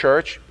go to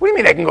church. What do you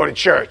mean they can go to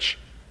church?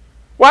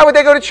 Why would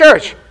they go to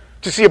church?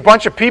 To see a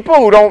bunch of people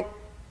who don't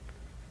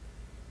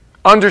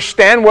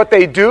understand what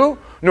they do,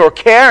 nor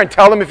care, and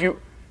tell them if you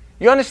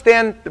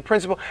understand the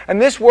principle?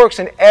 And this works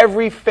in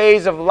every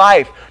phase of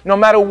life, no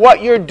matter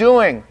what you're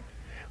doing.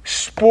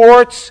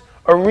 Sports,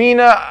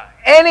 arena,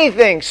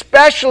 anything,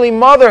 especially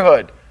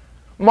motherhood.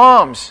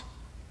 Moms,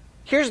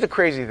 here's the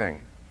crazy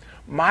thing.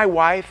 My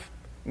wife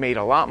made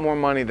a lot more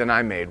money than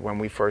I made when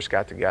we first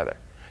got together.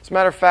 As a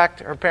matter of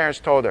fact, her parents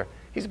told her,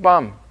 he's a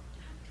bum.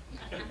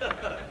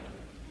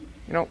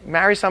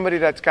 Marry somebody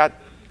that's got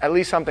at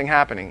least something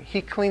happening.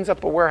 He cleans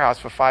up a warehouse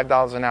for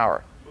 $5 an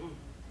hour.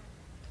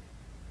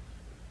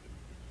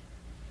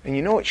 And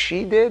you know what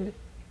she did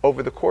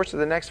over the course of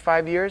the next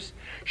 5 years?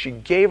 She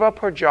gave up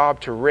her job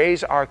to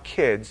raise our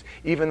kids,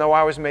 even though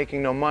I was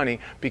making no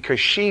money, because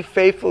she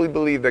faithfully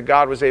believed that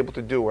God was able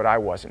to do what I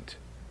wasn't.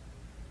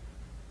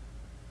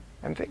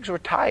 And things were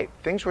tight.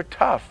 Things were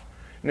tough.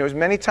 And there was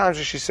many times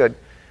where she said,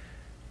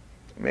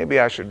 maybe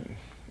I should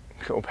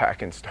go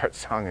back and start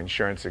selling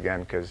insurance again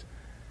because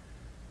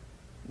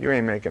you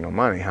ain't making no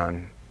money,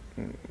 hon.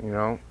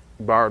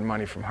 Borrowed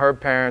money from her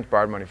parents,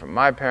 borrowed money from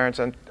my parents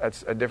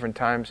at different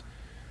times.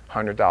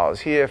 $100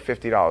 here,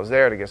 $50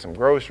 there to get some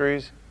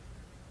groceries.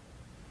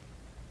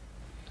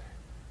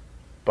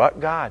 But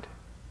God.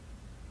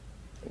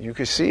 You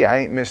can see I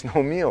ain't missed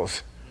no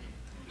meals.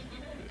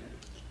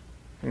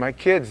 My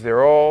kids,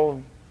 they're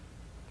all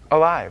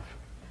alive.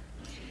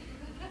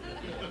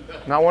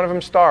 Not one of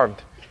them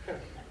starved.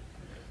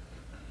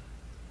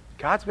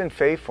 God's been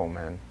faithful,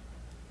 man.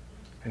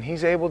 And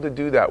He's able to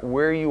do that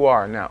where you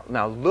are.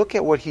 Now look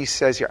at what He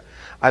says here.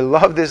 I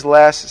love this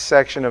last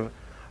section of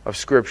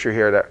Scripture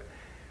here.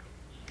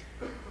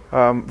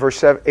 That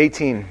verse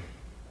 18.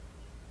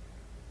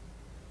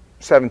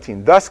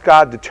 17. Thus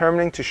God,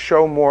 determining to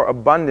show more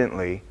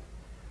abundantly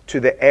to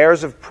the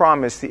heirs of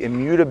promise the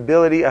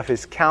immutability of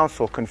His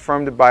counsel,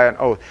 confirmed it by an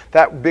oath.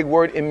 That big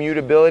word,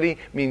 immutability,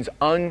 means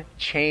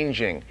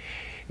unchanging.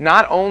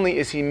 Not only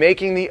is He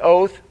making the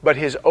oath, but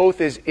His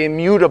oath is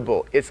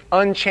immutable. It's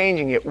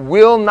unchanging. It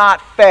will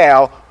not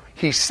fail.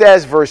 He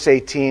says, verse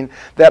 18,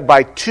 that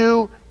by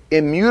two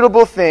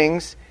immutable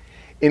things,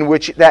 in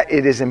which that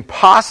it is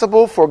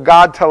impossible for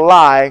God to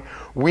lie,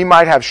 we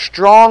might have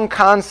strong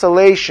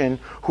consolation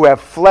who have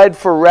fled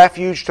for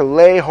refuge to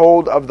lay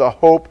hold of the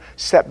hope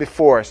set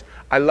before us.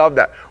 I love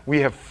that. We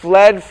have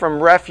fled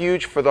from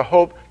refuge for the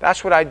hope.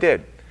 That's what I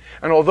did.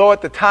 And although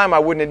at the time I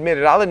wouldn't admit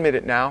it, I'll admit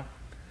it now.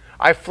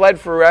 I fled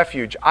for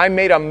refuge. I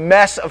made a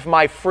mess of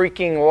my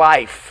freaking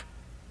life.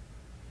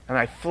 And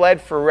I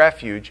fled for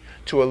refuge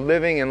to a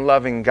living and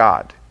loving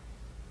God.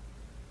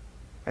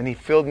 And He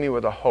filled me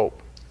with a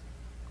hope.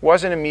 It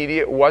wasn't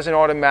immediate. It wasn't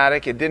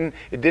automatic. It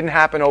didn't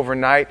happen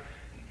overnight.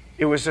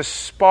 It was a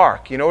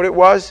spark. You know what it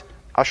was?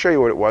 I'll show you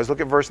what it was.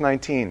 Look at verse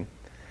 19.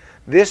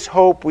 This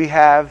hope we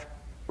have,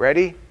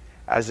 ready?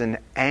 As an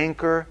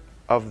anchor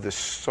of the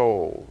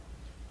soul.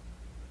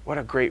 What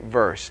a great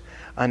verse.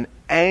 An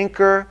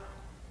anchor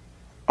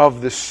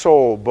of the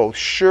soul, both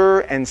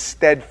sure and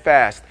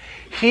steadfast.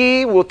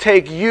 He will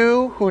take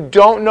you who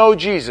don't know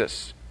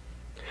Jesus.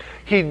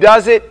 He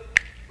does it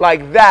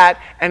like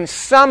that, and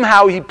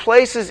somehow He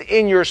places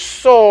in your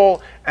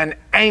soul an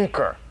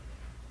anchor.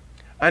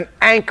 An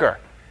anchor.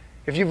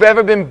 If you've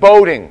ever been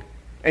boating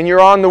and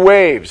you're on the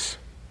waves,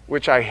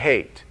 which I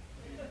hate,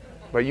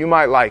 but you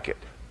might like it.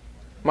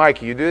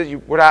 Mikey, you do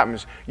this, what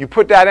happens? You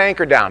put that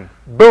anchor down,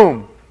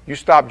 boom, you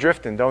stop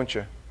drifting, don't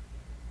you?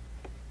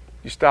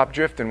 You stop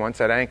drifting once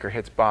that anchor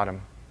hits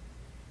bottom.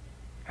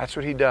 That's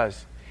what He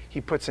does. He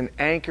puts an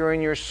anchor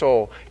in your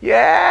soul.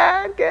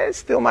 Yeah, it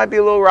still might be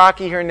a little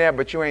rocky here and there,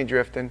 but you ain't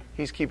drifting.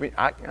 He's keeping.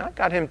 I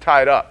got him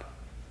tied up.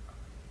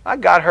 I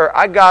got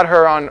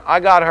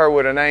her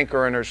with an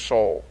anchor in her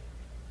soul.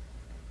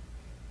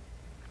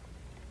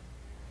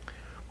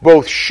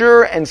 Both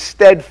sure and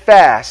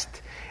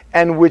steadfast,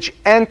 and which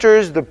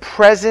enters the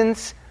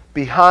presence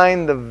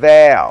behind the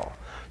veil.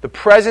 The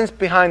presence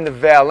behind the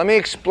veil. Let me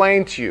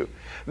explain to you.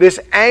 This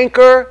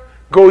anchor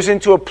goes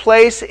into a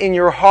place in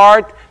your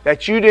heart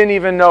that you didn't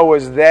even know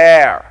was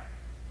there.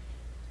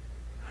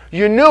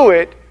 You knew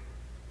it,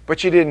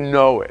 but you didn't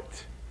know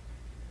it.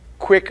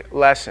 Quick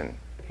lesson.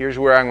 Here's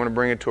where I'm going to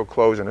bring it to a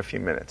close in a few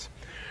minutes.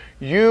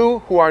 You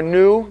who are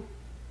new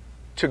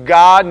to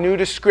God, new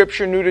to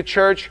Scripture, new to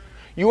church,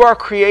 you are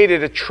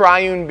created a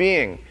triune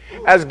being.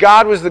 As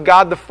God was the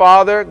God the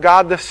Father,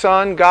 God the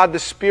Son, God the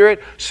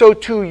Spirit, so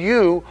too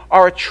you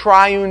are a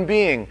triune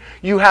being.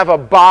 You have a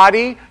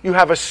body, you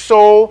have a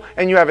soul,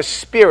 and you have a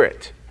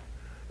spirit.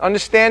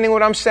 Understanding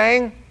what I'm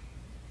saying?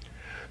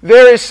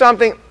 There is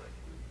something,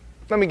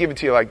 let me give it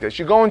to you like this.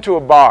 You go into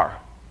a bar,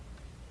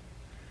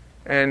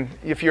 and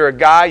if you're a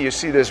guy, you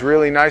see this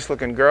really nice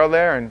looking girl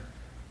there, and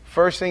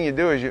first thing you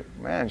do is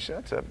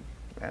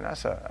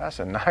that's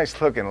a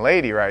nice looking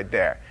lady right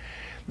there.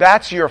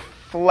 That's your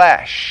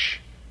flesh.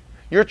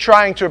 You're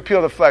trying to appeal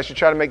to the flesh. You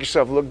try to make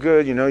yourself look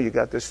good. You know, you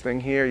got this thing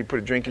here. You put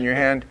a drink in your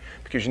hand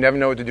because you never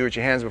know what to do with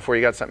your hands before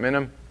you got something in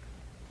them.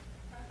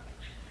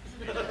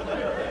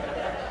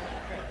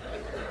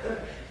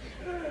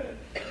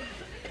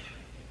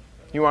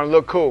 You want to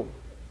look cool.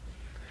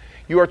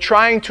 You are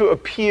trying to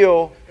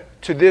appeal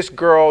to this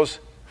girl's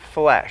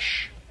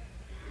flesh.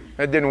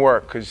 That didn't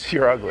work because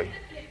you're ugly.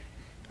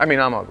 I mean,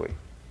 I'm ugly.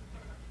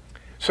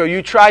 So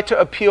you try to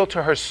appeal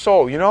to her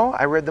soul. You know,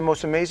 I read the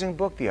most amazing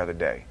book the other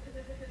day.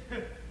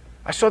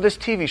 I saw this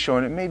TV show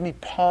and it made me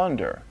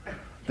ponder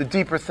the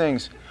deeper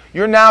things.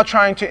 You're now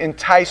trying to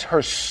entice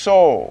her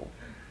soul,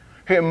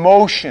 her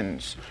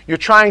emotions. You're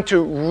trying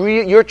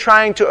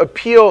to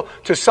appeal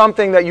to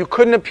something that you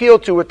couldn't appeal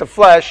to with the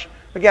flesh,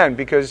 again,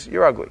 because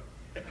you're ugly.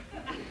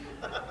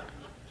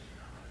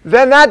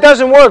 Then that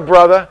doesn't work,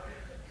 brother.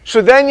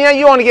 So then,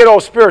 you want to get all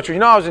spiritual. You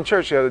know, I was in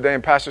church the other day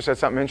and pastor said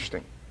something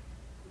interesting.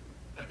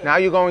 Now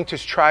you're going to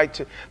try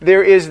to...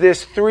 There is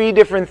this 3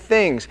 different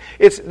things.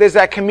 There's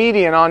that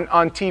comedian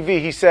on TV.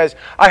 He says,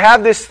 I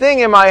have this thing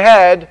in my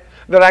head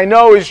that I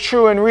know is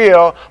true and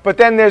real, but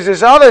then there's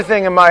this other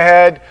thing in my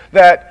head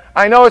that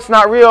I know it's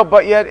not real,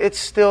 but yet it's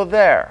still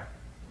there.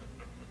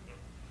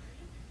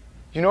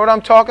 You know what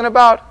I'm talking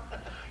about?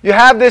 You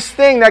have this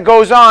thing that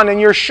goes on,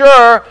 and you're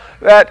sure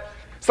that...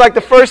 It's like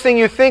the first thing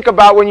you think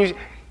about when you...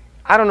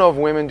 I don't know if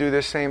women do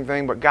this same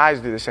thing, but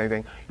guys do the same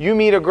thing. You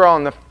meet a girl,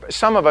 and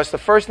some of us, the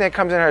first thing that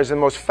comes in her is the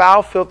most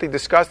foul, filthy,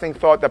 disgusting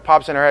thought that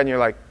pops in her head,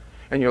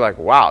 and you're like,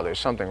 wow, there's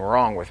something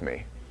wrong with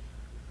me.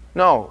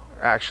 No,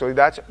 actually,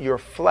 that's your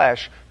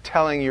flesh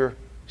telling your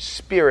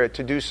spirit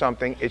to do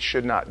something it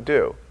should not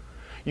do.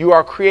 You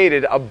are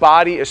created a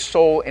body, a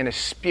soul, and a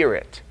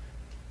spirit.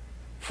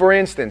 For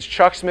instance,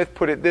 Chuck Smith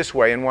put it this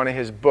way in one of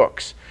his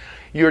books.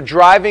 You're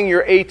driving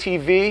your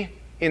ATV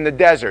in the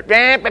desert.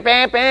 Bam, bam,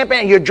 bam, bam,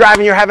 bam. You're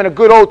driving, you're having a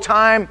good old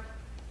time.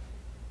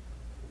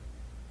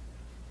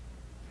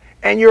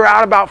 And you're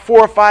out about 4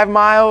 or 5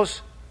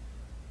 miles,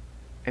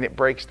 and it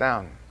breaks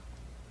down.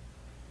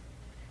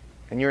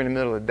 And you're in the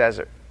middle of the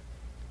desert.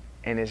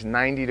 And it's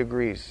 90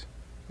 degrees,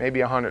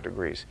 maybe 100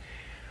 degrees.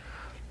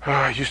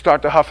 You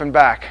start to huff and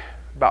back.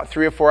 About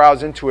 3 or 4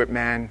 hours into it,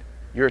 man,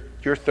 you're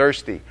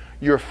thirsty.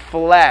 Your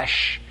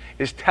flesh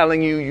is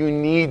telling you you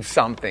need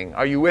something.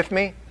 Are you with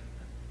me?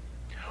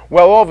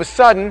 Well, all of a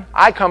sudden,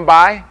 I come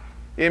by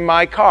in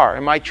my car,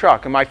 in my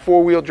truck, in my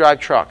 4-wheel drive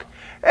truck.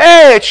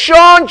 Hey, it's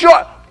Sean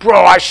Joy.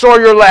 Bro, I saw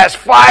your last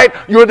fight.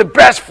 You're the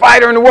best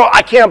fighter in the world.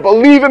 I can't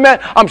believe it, man.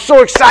 I'm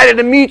so excited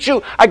to meet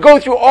you. I go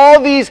through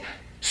all these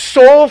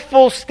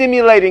soulful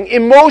stimulating,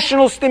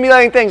 emotional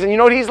stimulating things. And you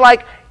know what he's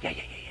like? Yeah.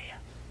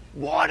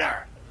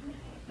 Water.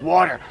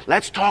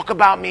 Let's talk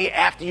about me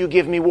after you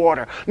give me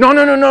water. No,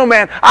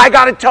 man. I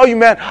got to tell you,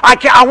 man.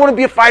 I want to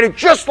be a fighter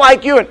just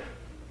like you. And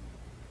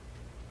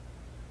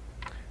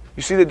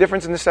you see the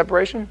difference in the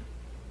separation?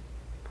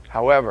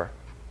 However,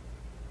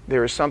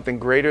 there is something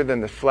greater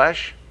than the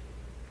flesh.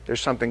 There's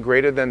something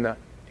greater than the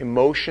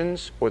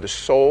emotions or the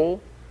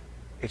soul.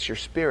 It's your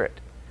spirit.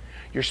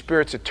 Your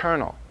spirit's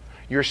eternal.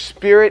 Your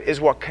spirit is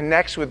what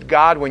connects with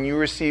God when you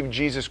receive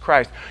Jesus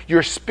Christ.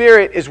 Your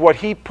spirit is what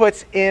He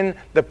puts in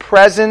the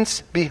presence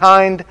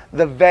behind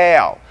the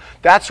veil.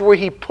 That's where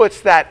He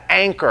puts that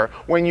anchor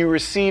when you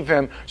receive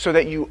Him, so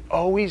that you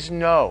always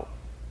know.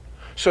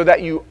 So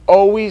that you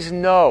always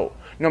know.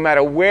 No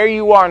matter where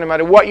you are, no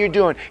matter what you're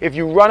doing, if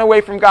you run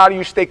away from God or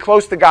you stay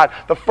close to God,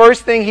 the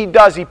first thing He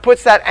does, He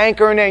puts that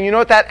anchor in there. And you know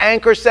what that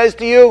anchor says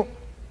to you?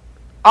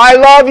 I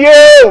love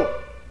you!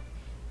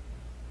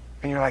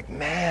 And you're like,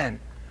 man,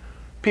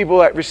 people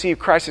that receive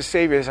Christ as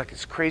Savior, it's like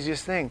this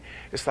craziest thing.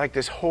 It's like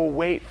this whole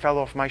weight fell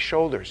off my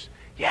shoulders.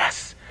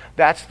 Yes,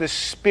 that's the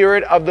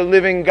Spirit of the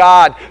living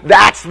God.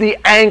 That's the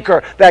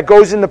anchor that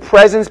goes in the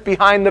presence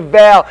behind the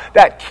veil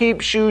that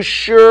keeps you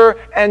sure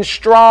and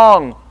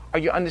strong. Are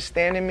you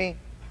understanding me?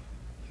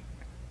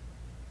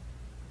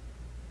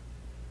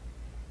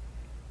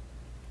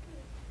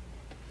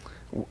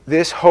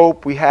 This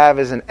hope we have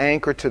is an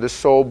anchor to the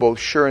soul, both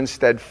sure and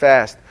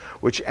steadfast,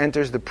 which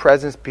enters the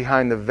presence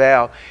behind the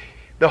veil.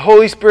 The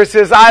Holy Spirit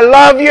says, I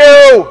love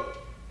you!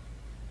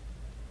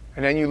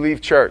 And then you leave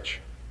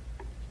church.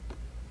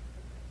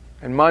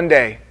 And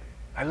Monday,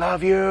 I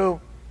love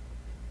you.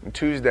 And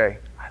Tuesday,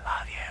 I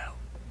love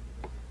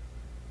you.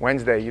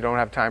 Wednesday, you don't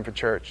have time for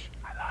church.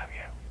 I love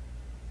you.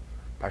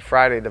 By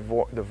Friday, the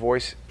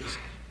voice,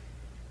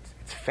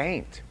 it's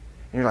faint.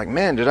 And you're like,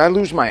 man, did I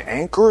lose my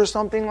anchor or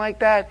something like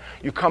that?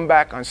 You come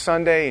back on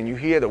Sunday and you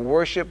hear the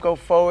worship go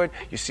forward.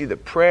 You see the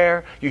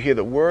prayer. You hear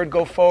the word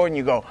go forward. And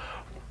you go,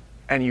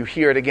 and you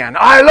hear it again.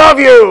 I love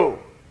you!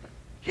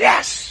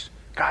 Yes!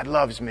 God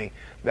loves me.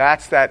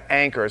 That's that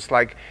anchor. It's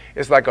like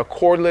a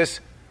cordless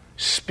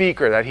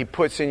speaker that He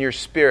puts in your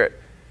spirit.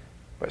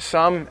 But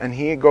and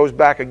He goes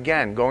back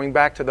again, going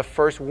back to the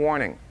first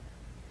warning.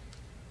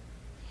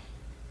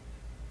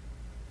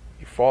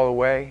 You fall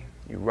away.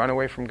 You run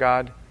away from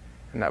God.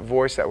 And that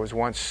voice that was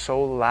once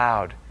so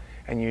loud,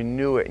 and you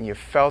knew it, and you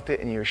felt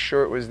it, and you're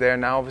sure it was there,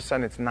 now all of a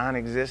sudden it's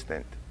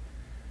non-existent.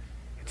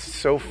 It's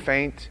so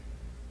faint.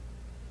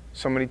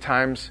 So many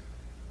times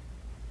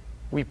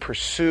we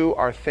pursue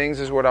our things,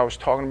 this is what I was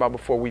talking about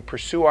before. We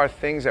pursue our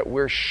things that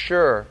we're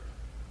sure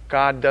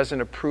God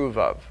doesn't approve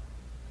of.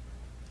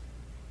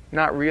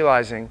 Not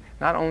realizing,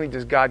 not only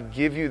does God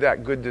give you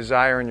that good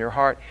desire in your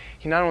heart,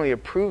 He not only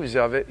approves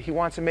of it, He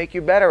wants to make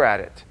you better at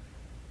it.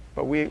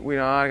 But we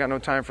know, I got no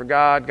time for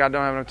God. God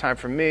don't have no time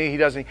for me.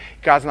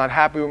 God's not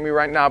happy with me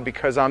right now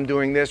because I'm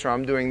doing this or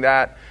I'm doing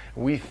that.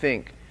 We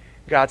think.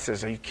 God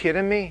says, are you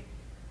kidding me?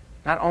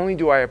 Not only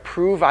do I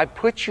approve, I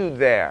put you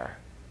there.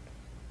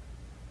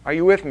 Are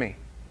you with me?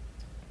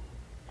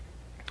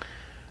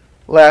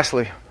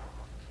 Lastly,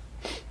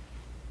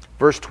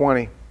 verse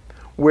 20.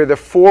 Where the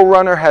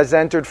forerunner has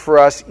entered for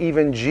us,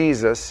 even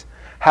Jesus,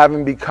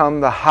 having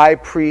become the high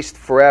priest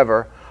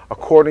forever,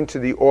 according to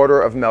the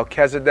order of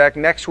Melchizedek.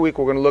 Next week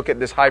we're going to look at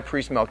this high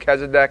priest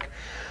Melchizedek.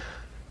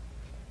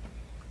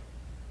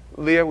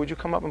 Leah, would you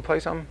come up and play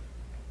something?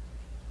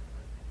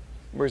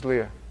 Where's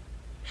Leah?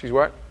 She's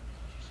what?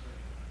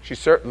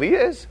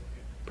 Leah is?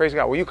 Praise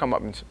God. Will you come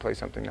up and play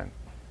something then?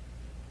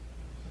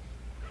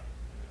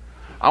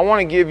 I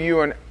want to give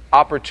you an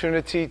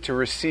opportunity to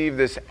receive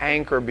this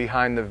anchor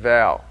behind the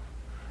veil.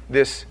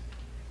 This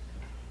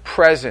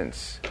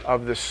presence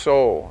of the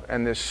soul.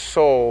 And this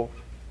soul,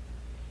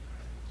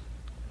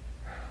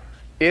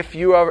 if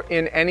you are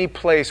in any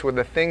place where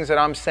the things that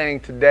I'm saying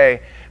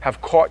today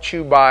have caught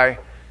you by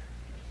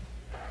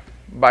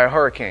a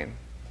hurricane,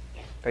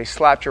 they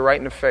slapped you right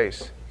in the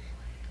face,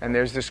 and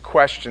there's this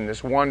question,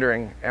 this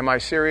wondering, am I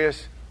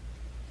serious?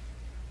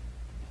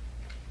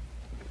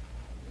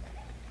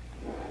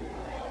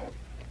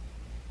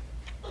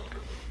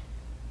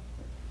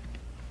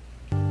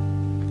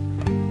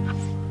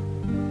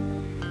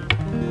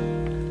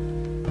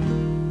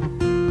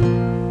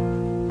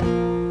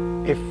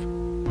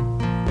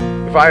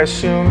 If I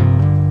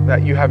assume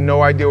that you have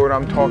no idea what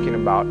I'm talking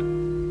about,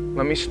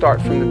 let me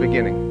start from the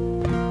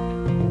beginning.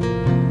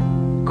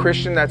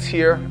 Christian that's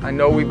here, I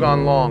know we've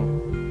gone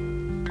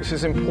long. This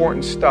is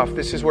important stuff.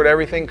 This is what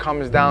everything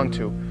comes down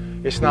to.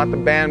 It's not the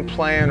band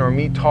playing or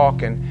me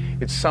talking.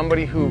 It's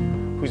somebody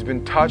who's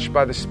been touched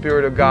by the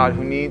Spirit of God,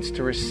 who needs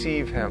to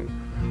receive Him,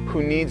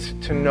 who needs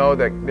to know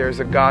that there's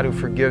a God who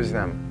forgives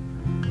them.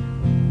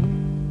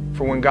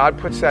 For when God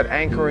puts that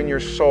anchor in your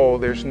soul,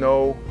 there's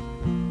no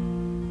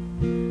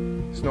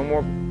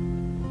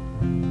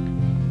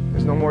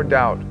more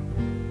doubt.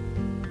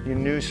 You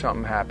knew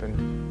something happened.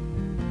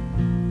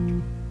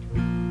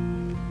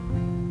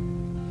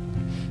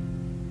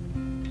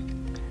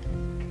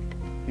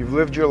 You've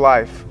lived your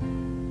life,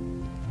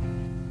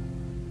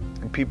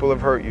 and people have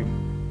hurt you.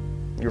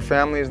 Your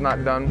family has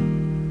not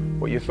done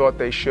what you thought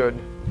they should,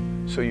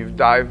 so you've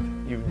dove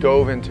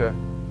into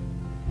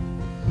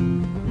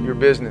your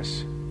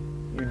business.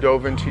 You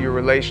dove into your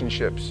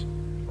relationships.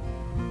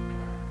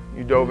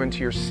 You dove into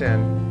your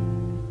sin.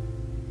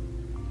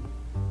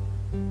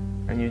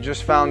 And you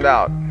just found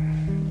out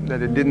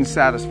that it didn't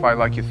satisfy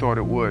like you thought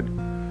it would.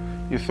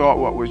 You thought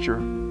what was your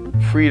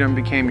freedom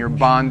became your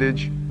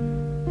bondage.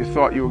 You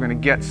thought you were going to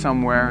get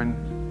somewhere, and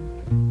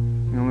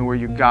the only where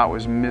you got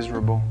was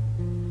miserable.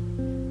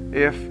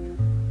 If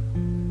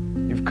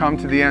you've come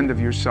to the end of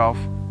yourself,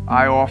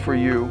 I offer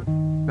you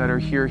that are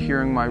here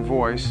hearing my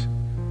voice,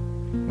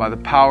 by the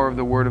power of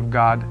the Word of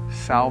God,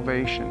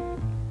 salvation.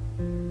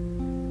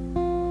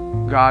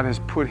 God has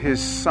put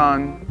His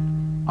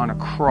Son on a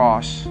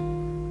cross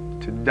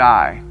to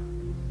die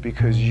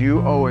because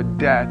you owe a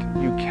debt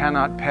you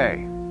cannot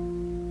pay.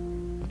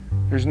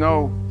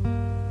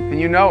 And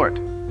you know it.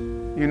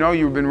 You know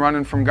you've been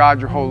running from God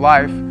your whole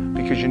life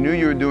because you knew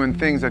you were doing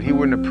things that He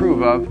wouldn't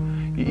approve of.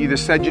 You either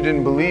said you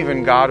didn't believe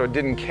in God or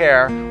didn't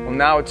care. Well,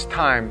 now it's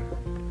time.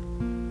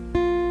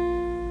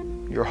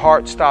 Your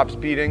heart stops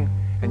beating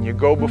and you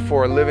go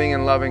before a living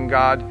and loving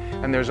God,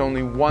 and there's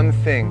only one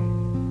thing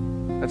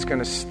that's going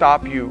to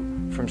stop you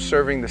from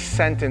serving the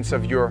sentence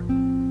of your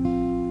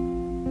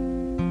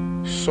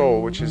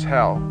soul, which is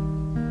hell.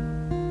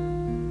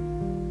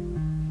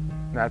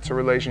 And that's a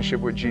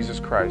relationship with Jesus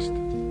Christ.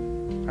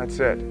 That's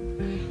it.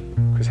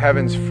 Because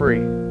heaven's free.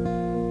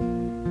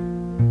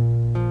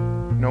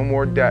 No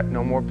more debt,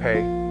 no more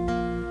pay.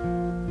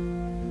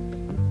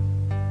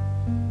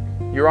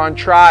 You're on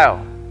trial.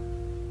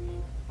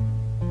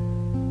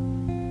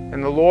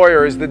 And the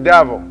lawyer is the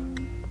devil.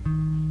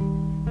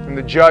 And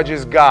the judge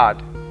is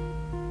God.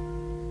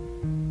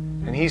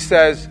 And he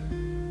says,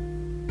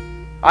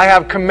 I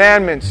have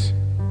commandments,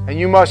 and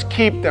you must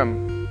keep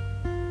them.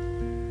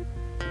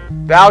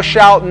 Thou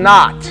shalt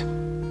not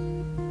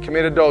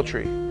commit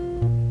adultery,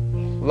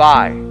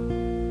 lie,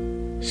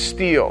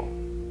 steal,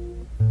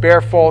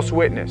 bear false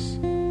witness.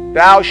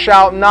 Thou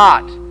shalt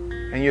not.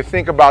 And you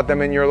think about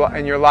them in your life,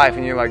 and you're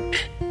like,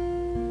 pfft.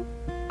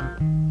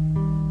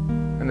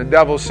 And the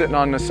devil's sitting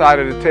on the side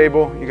of the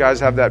table. You guys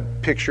have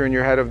that picture in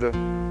your head of the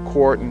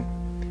court,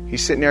 and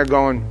he's sitting there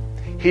going,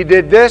 he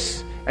did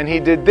this, and he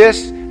did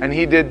this, and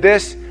he did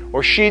this,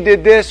 or she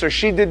did this, or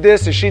she did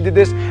this, or she did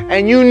this,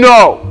 and you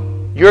know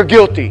you're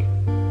guilty.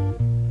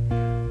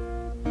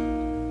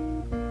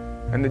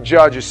 And the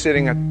judge is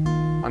sitting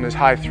on his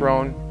high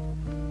throne,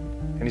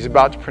 and he's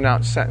about to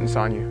pronounce sentence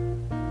on you.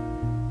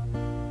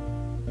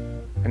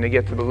 And they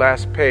get to the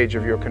last page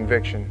of your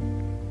conviction,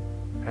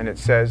 and it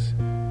says,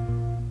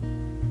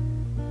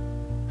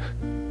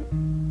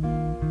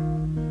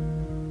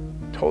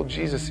 told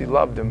Jesus he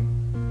loved him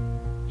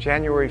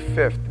January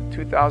 5th,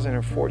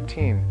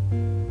 2014,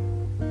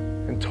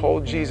 and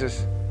told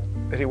Jesus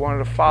that he wanted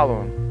to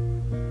follow him.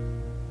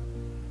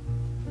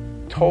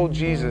 Told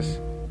Jesus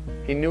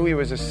he knew he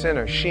was a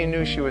sinner. She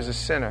knew she was a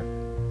sinner.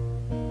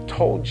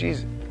 Told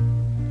Jesus.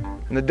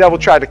 And the devil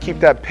tried to keep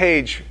that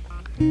page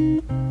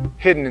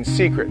hidden in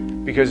secret,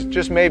 because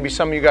just maybe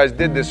some of you guys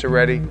did this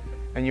already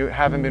and you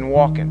haven't been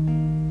walking.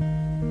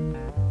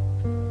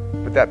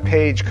 But that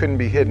page couldn't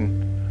be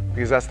hidden,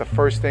 because that's the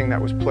first thing that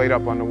was played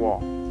up on the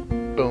wall.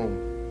 Boom.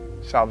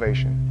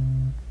 Salvation.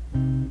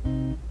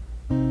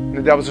 And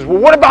the devil says, well,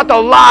 what about the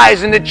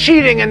lies and the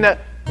cheating and the...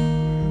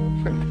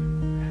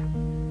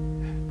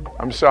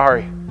 I'm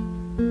sorry.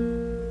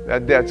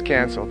 That debt's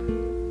canceled.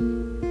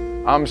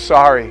 I'm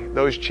sorry.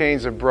 Those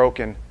chains are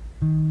broken.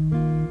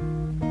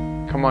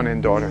 Come on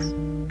in, daughter.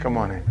 Come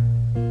on in.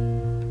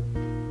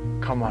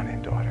 Come on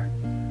in, daughter.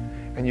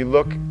 And you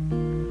look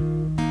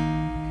and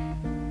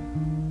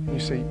you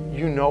say,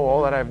 you know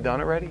all that I've done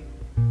already?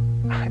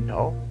 I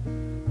know.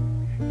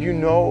 You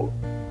know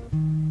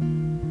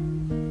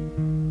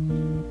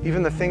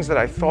even the things that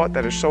I thought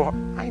that are so hard.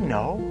 I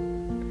know.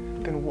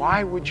 Then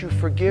why would you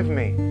forgive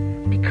me?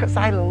 Because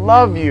I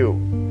love you.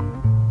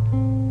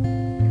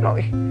 You know,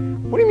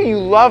 what do you mean you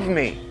love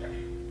me?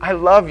 I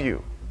love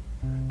you.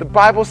 The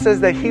Bible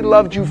says that He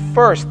loved you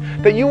first.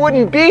 That you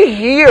wouldn't be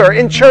here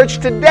in church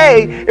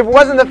today if it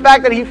wasn't the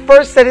fact that He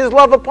first set His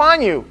love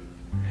upon you.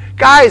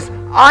 Guys,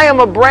 I am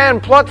a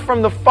brand plucked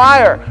from the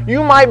fire.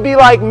 You might be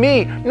like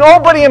me.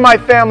 Nobody in my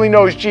family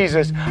knows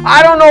Jesus.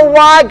 I don't know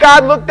why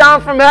God looked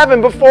down from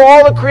heaven before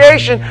all the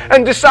creation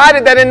and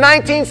decided that in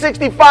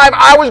 1965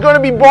 I was going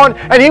to be born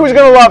and He was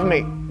going to love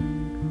me.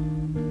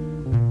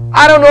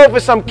 I don't know if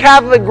it's some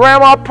Catholic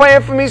grandma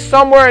praying for me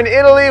somewhere in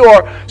Italy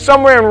or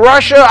somewhere in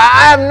Russia.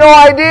 I have no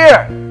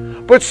idea.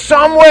 But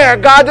somewhere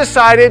God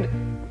decided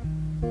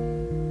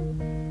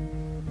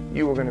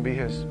you were going to be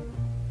His.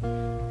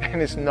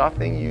 And it's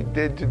nothing you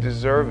did to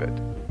deserve it.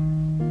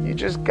 You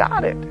just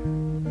got it.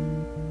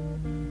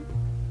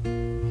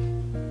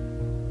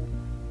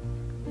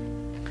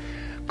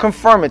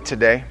 Confirm it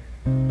today.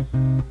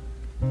 I'm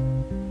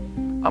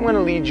going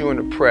to lead you in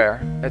a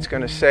prayer that's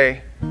going to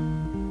say,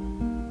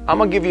 I'm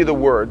going to give you the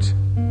words.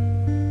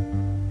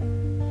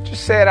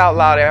 Just say it out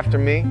loud after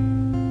me.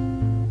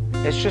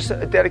 It's just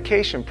a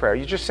dedication prayer.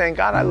 You're just saying,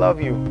 God, I love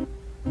you,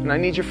 and I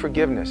need your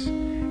forgiveness.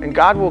 And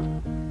God will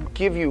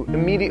give you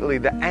immediately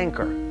the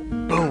anchor,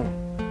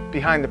 boom,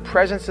 behind the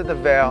presence of the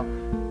veil.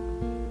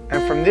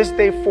 And from this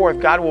day forth,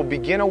 God will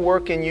begin a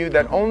work in you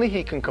that only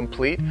He can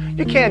complete.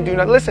 You can't do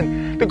nothing.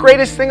 Listen, the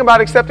greatest thing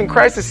about accepting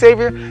Christ as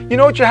Savior, you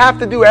know what you have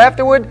to do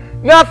afterward?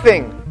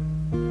 Nothing.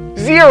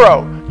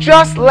 Zero.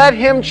 Just let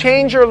Him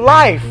change your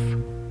life.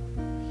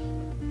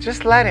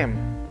 Just let Him.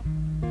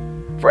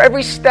 For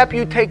every step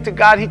you take to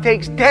God, He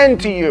takes 10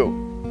 to you.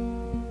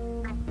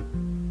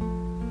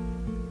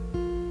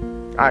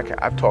 Okay,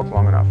 I've talked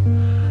long enough.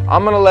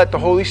 I'm going to let the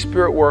Holy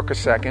Spirit work a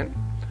second.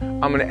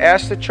 I'm going to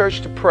ask the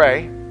church to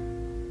pray.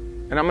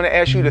 And I'm going to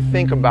ask you to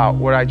think about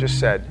what I just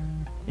said.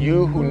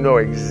 You who know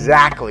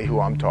exactly who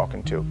I'm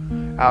talking to.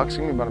 Alex,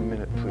 give me about a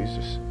minute, please.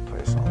 Just play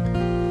a song.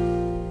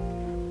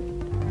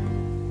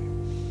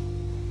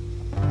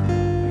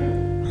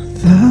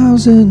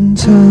 1,000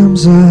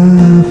 times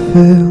I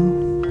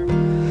failed,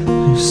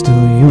 and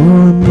still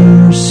your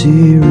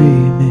mercy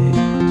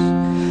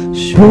remains.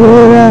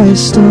 Sure, I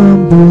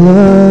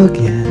stumble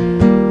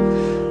again,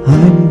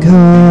 I'm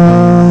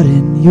caught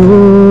in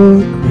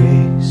your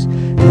grace.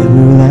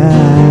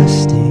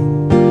 Everlasting,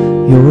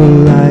 your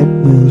light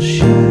will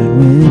shine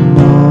when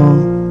all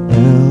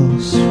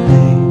else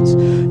fades.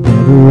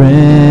 Never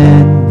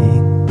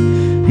ending,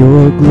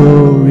 your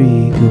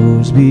glory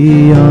goes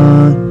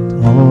beyond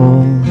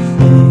all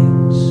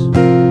things.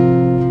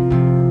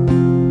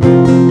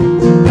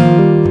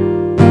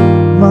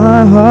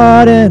 My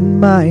heart and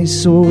my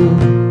soul,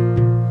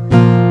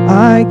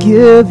 I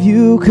give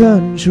you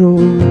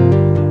control.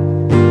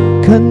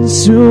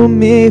 Consume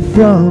me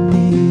from the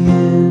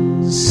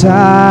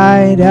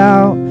inside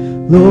out,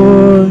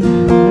 Lord.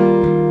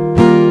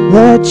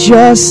 Let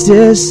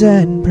justice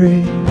and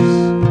praise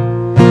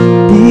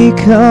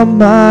become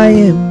my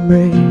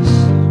embrace,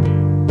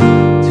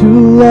 to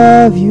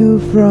love you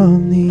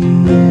from the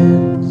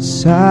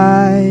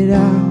inside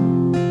out.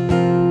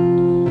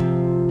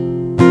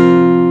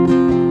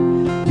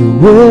 Your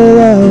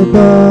will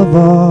above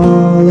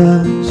all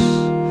else,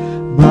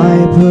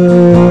 my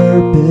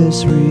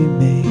purpose remains.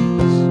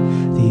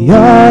 The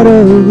art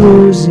of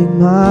losing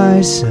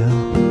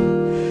myself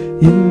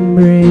in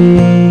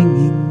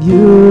bringing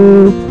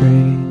you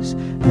praise.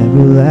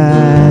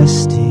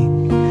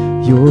 Everlasting,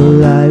 your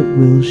light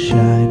will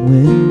shine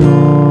when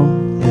all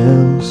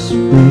else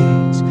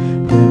fades.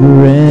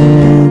 Never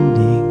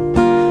ending,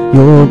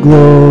 your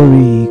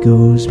glory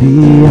goes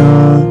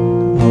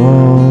beyond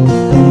all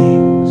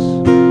things.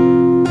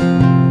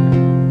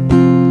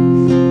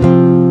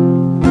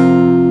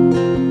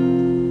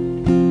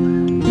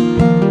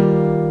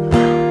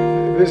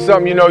 If this is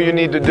something you know you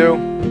need to do,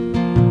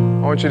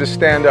 I want you to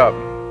stand up.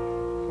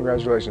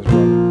 Congratulations,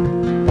 brother.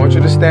 I want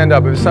you to stand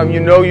up. If it's something you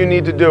know you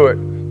need to do it,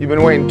 you've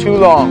been waiting too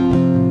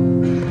long.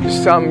 It's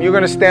something you're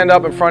going to stand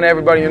up in front of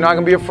everybody. You're not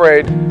going to be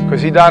afraid,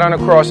 because He died on a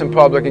cross in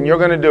public, and you're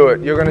going to do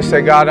it. You're going to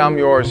say, God, I'm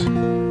yours.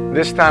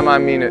 This time I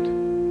mean it.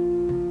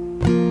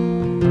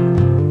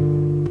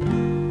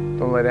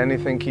 Don't let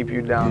anything keep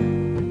you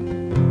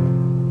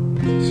down.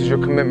 This is your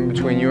commitment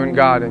between you and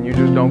God, and you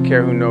just don't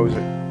care who knows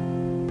it.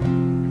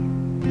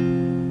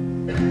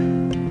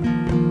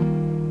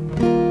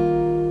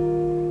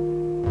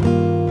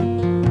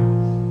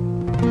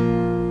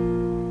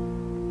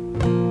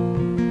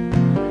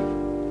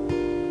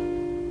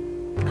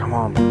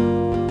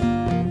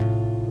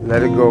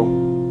 Let it go.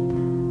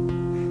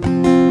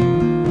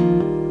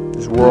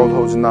 This world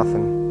holds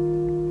nothing.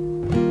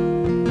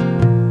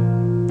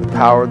 The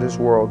power of this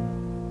world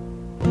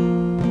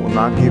will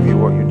not give you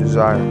what you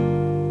desire.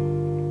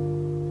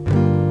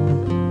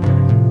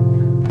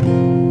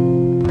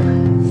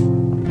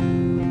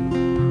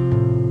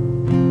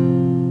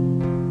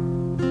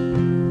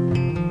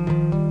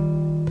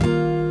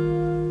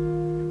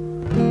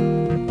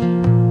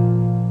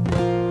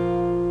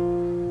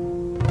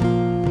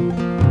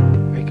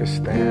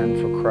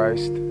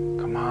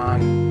 Come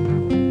on.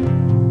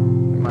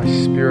 In my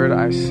spirit,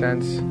 I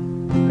sense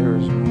there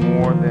is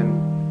more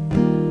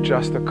than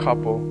just a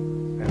couple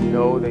that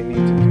know they need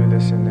to do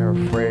this and they're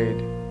afraid.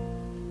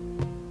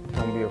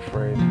 Don't be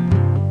afraid.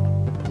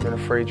 You've been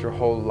afraid your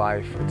whole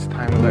life. It's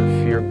time to let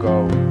fear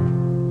go.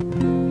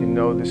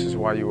 know this is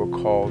why you were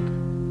called.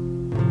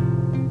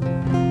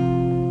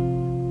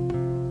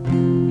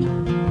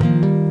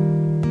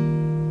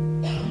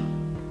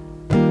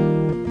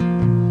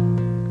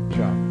 Good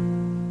job.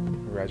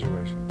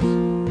 Congratulations.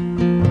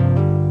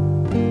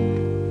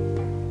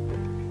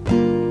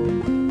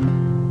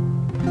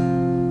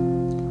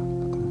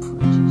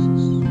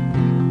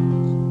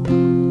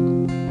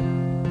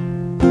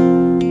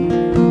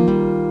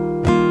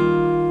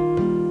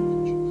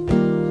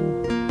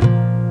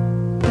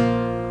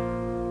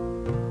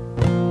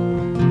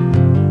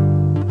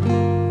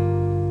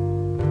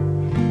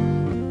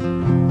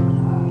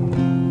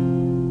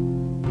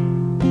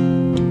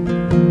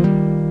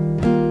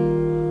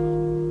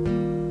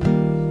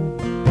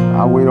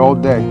 I'll wait all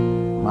day.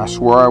 I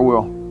swear I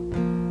will.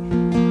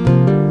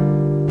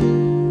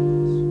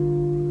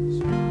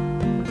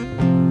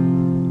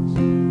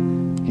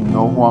 You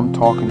know who I'm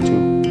talking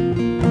to.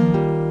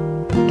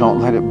 Don't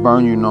let it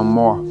burn you no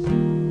more.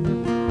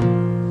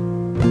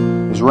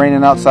 It's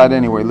raining outside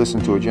anyway. Listen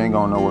to it. You ain't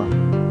going nowhere.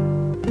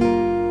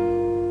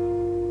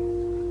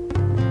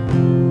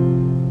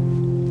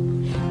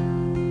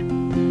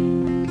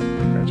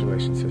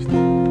 Congratulations, sister.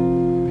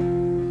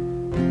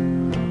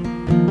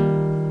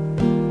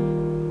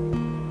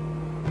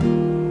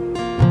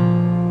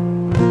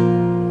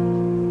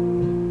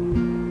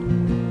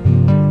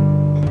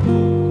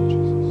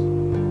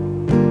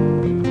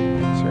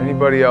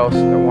 Anybody else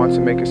that wants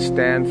to make a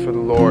stand for the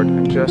Lord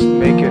and just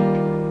make it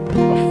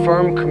a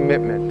firm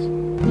commitment,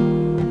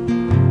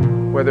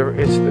 whether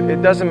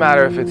it doesn't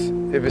matter if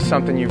it's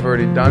something you've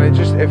already done.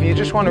 If you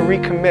just want to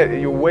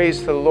recommit your ways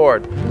to the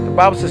Lord. The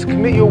Bible says,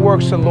 commit your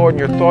works to the Lord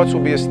and your thoughts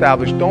will be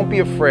established. Don't be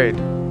afraid.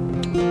 All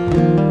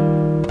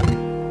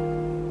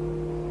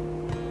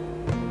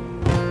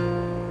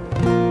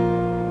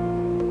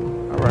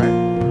right.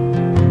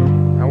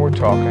 Now we're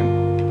talking.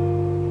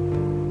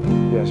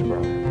 Yes,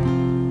 brother.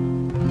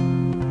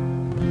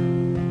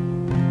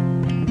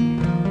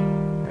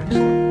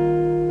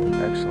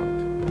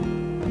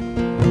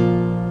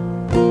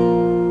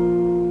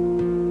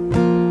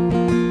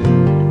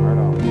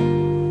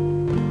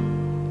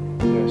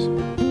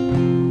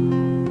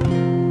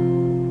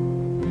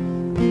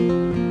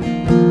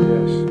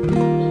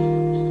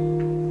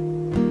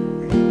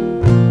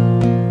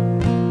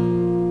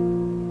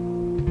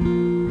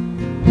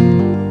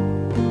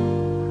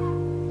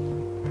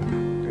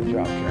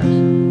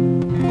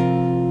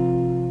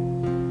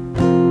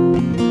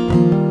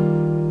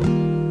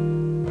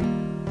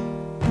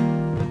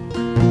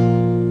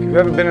 If you've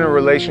ever been in a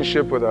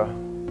relationship with a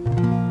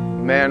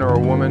man or a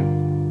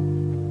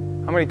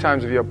woman, how many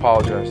times have you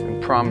apologized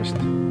and promised?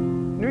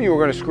 Knew you were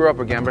going to screw up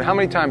again, but how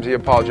many times have you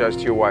apologized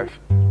to your wife?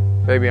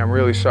 Baby, I'm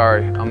really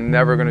sorry. I'm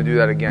never going to do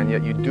that again.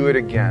 Yet you do it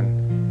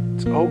again.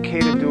 It's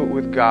okay to do it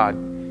with God.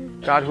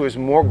 God who is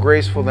more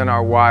graceful than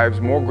our wives,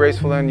 more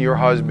graceful than your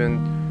husband.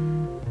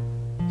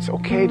 It's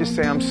okay to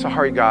say, I'm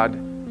sorry, God.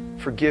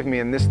 Forgive me,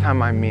 and this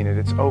time I mean it.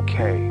 It's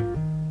okay.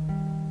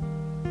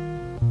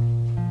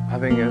 I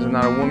think there's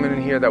not a woman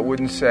in here that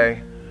wouldn't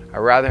say, I'd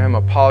rather him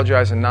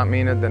apologize and not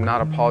mean it than not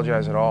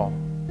apologize at all.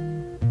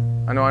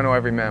 I know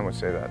every man would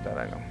say that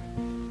I know.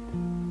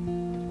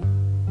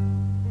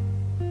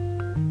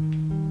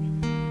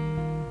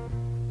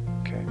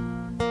 Okay.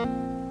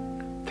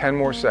 10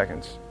 more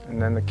seconds,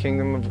 and then the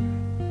kingdom of,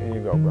 here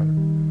you go, brother.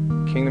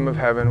 Kingdom of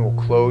heaven will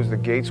close, the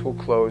gates will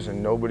close,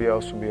 and nobody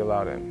else will be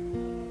allowed in.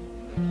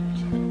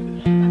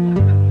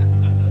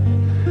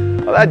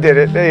 Well, that did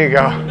it. There you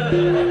go.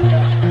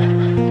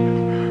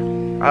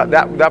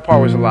 That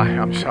part was a lie.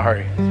 I'm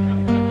sorry.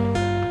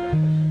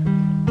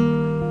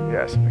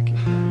 Yes, Mickey.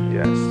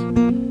 Yes.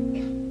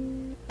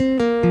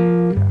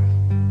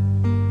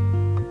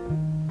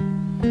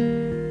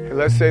 Hey,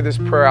 let's say this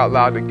prayer out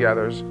loud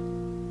together.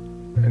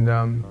 And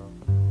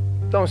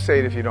don't say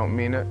it if you don't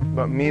mean it,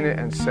 but mean it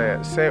and say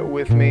it. Say it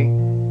with me.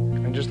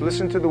 And just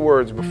listen to the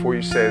words before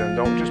you say them.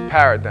 Don't just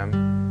parrot them,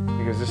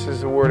 because this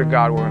is the word of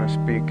God we're going to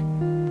speak.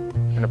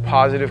 And a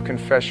positive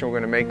confession we're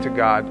going to make to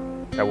God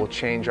that will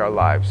change our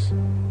lives.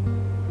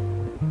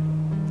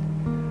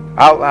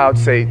 Out loud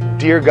say,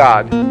 Dear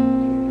God,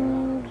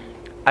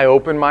 I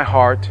open my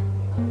heart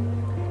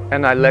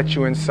and I let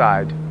you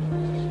inside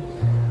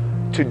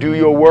to do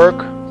your work,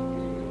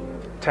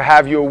 to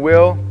have your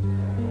will,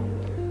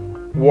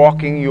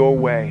 walking your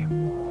way.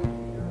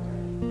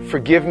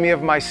 Forgive me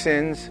of my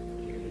sins.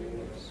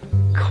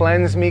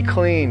 Cleanse me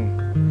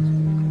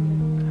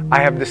clean. I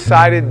have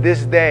decided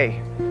this day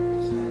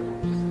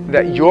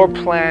that your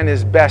plan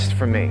is best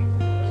for me.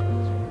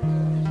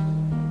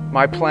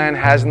 My plan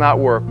has not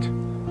worked,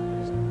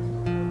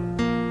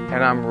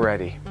 and I'm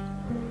ready.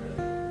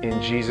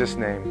 In Jesus'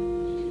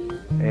 name,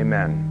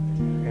 amen.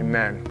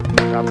 Amen.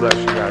 God bless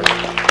you guys.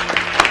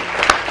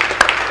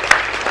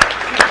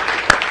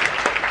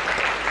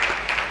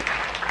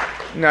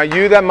 Now,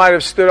 you that might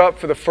have stood up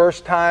for the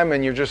first time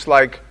and you're just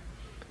like,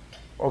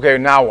 okay,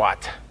 now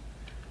what?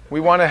 We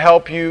want to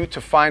help you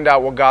to find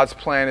out what God's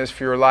plan is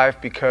for your life,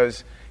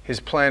 because His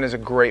plan is a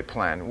great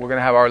plan. We're going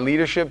to have our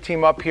leadership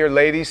team up here.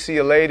 Ladies, see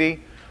a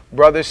lady.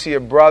 Brothers see a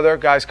brother.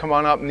 Guys, come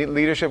on up.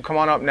 Leadership, come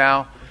on up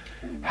now.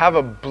 Have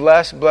a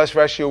blessed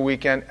rest of your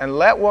weekend. And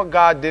let what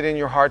God did in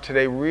your heart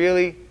today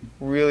really,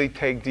 really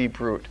take deep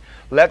root.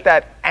 Let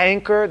that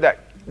anchor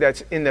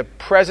that's in the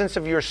presence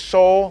of your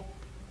soul,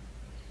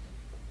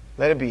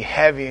 let it be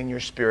heavy in your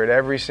spirit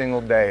every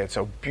single day. It's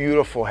a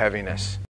beautiful heaviness.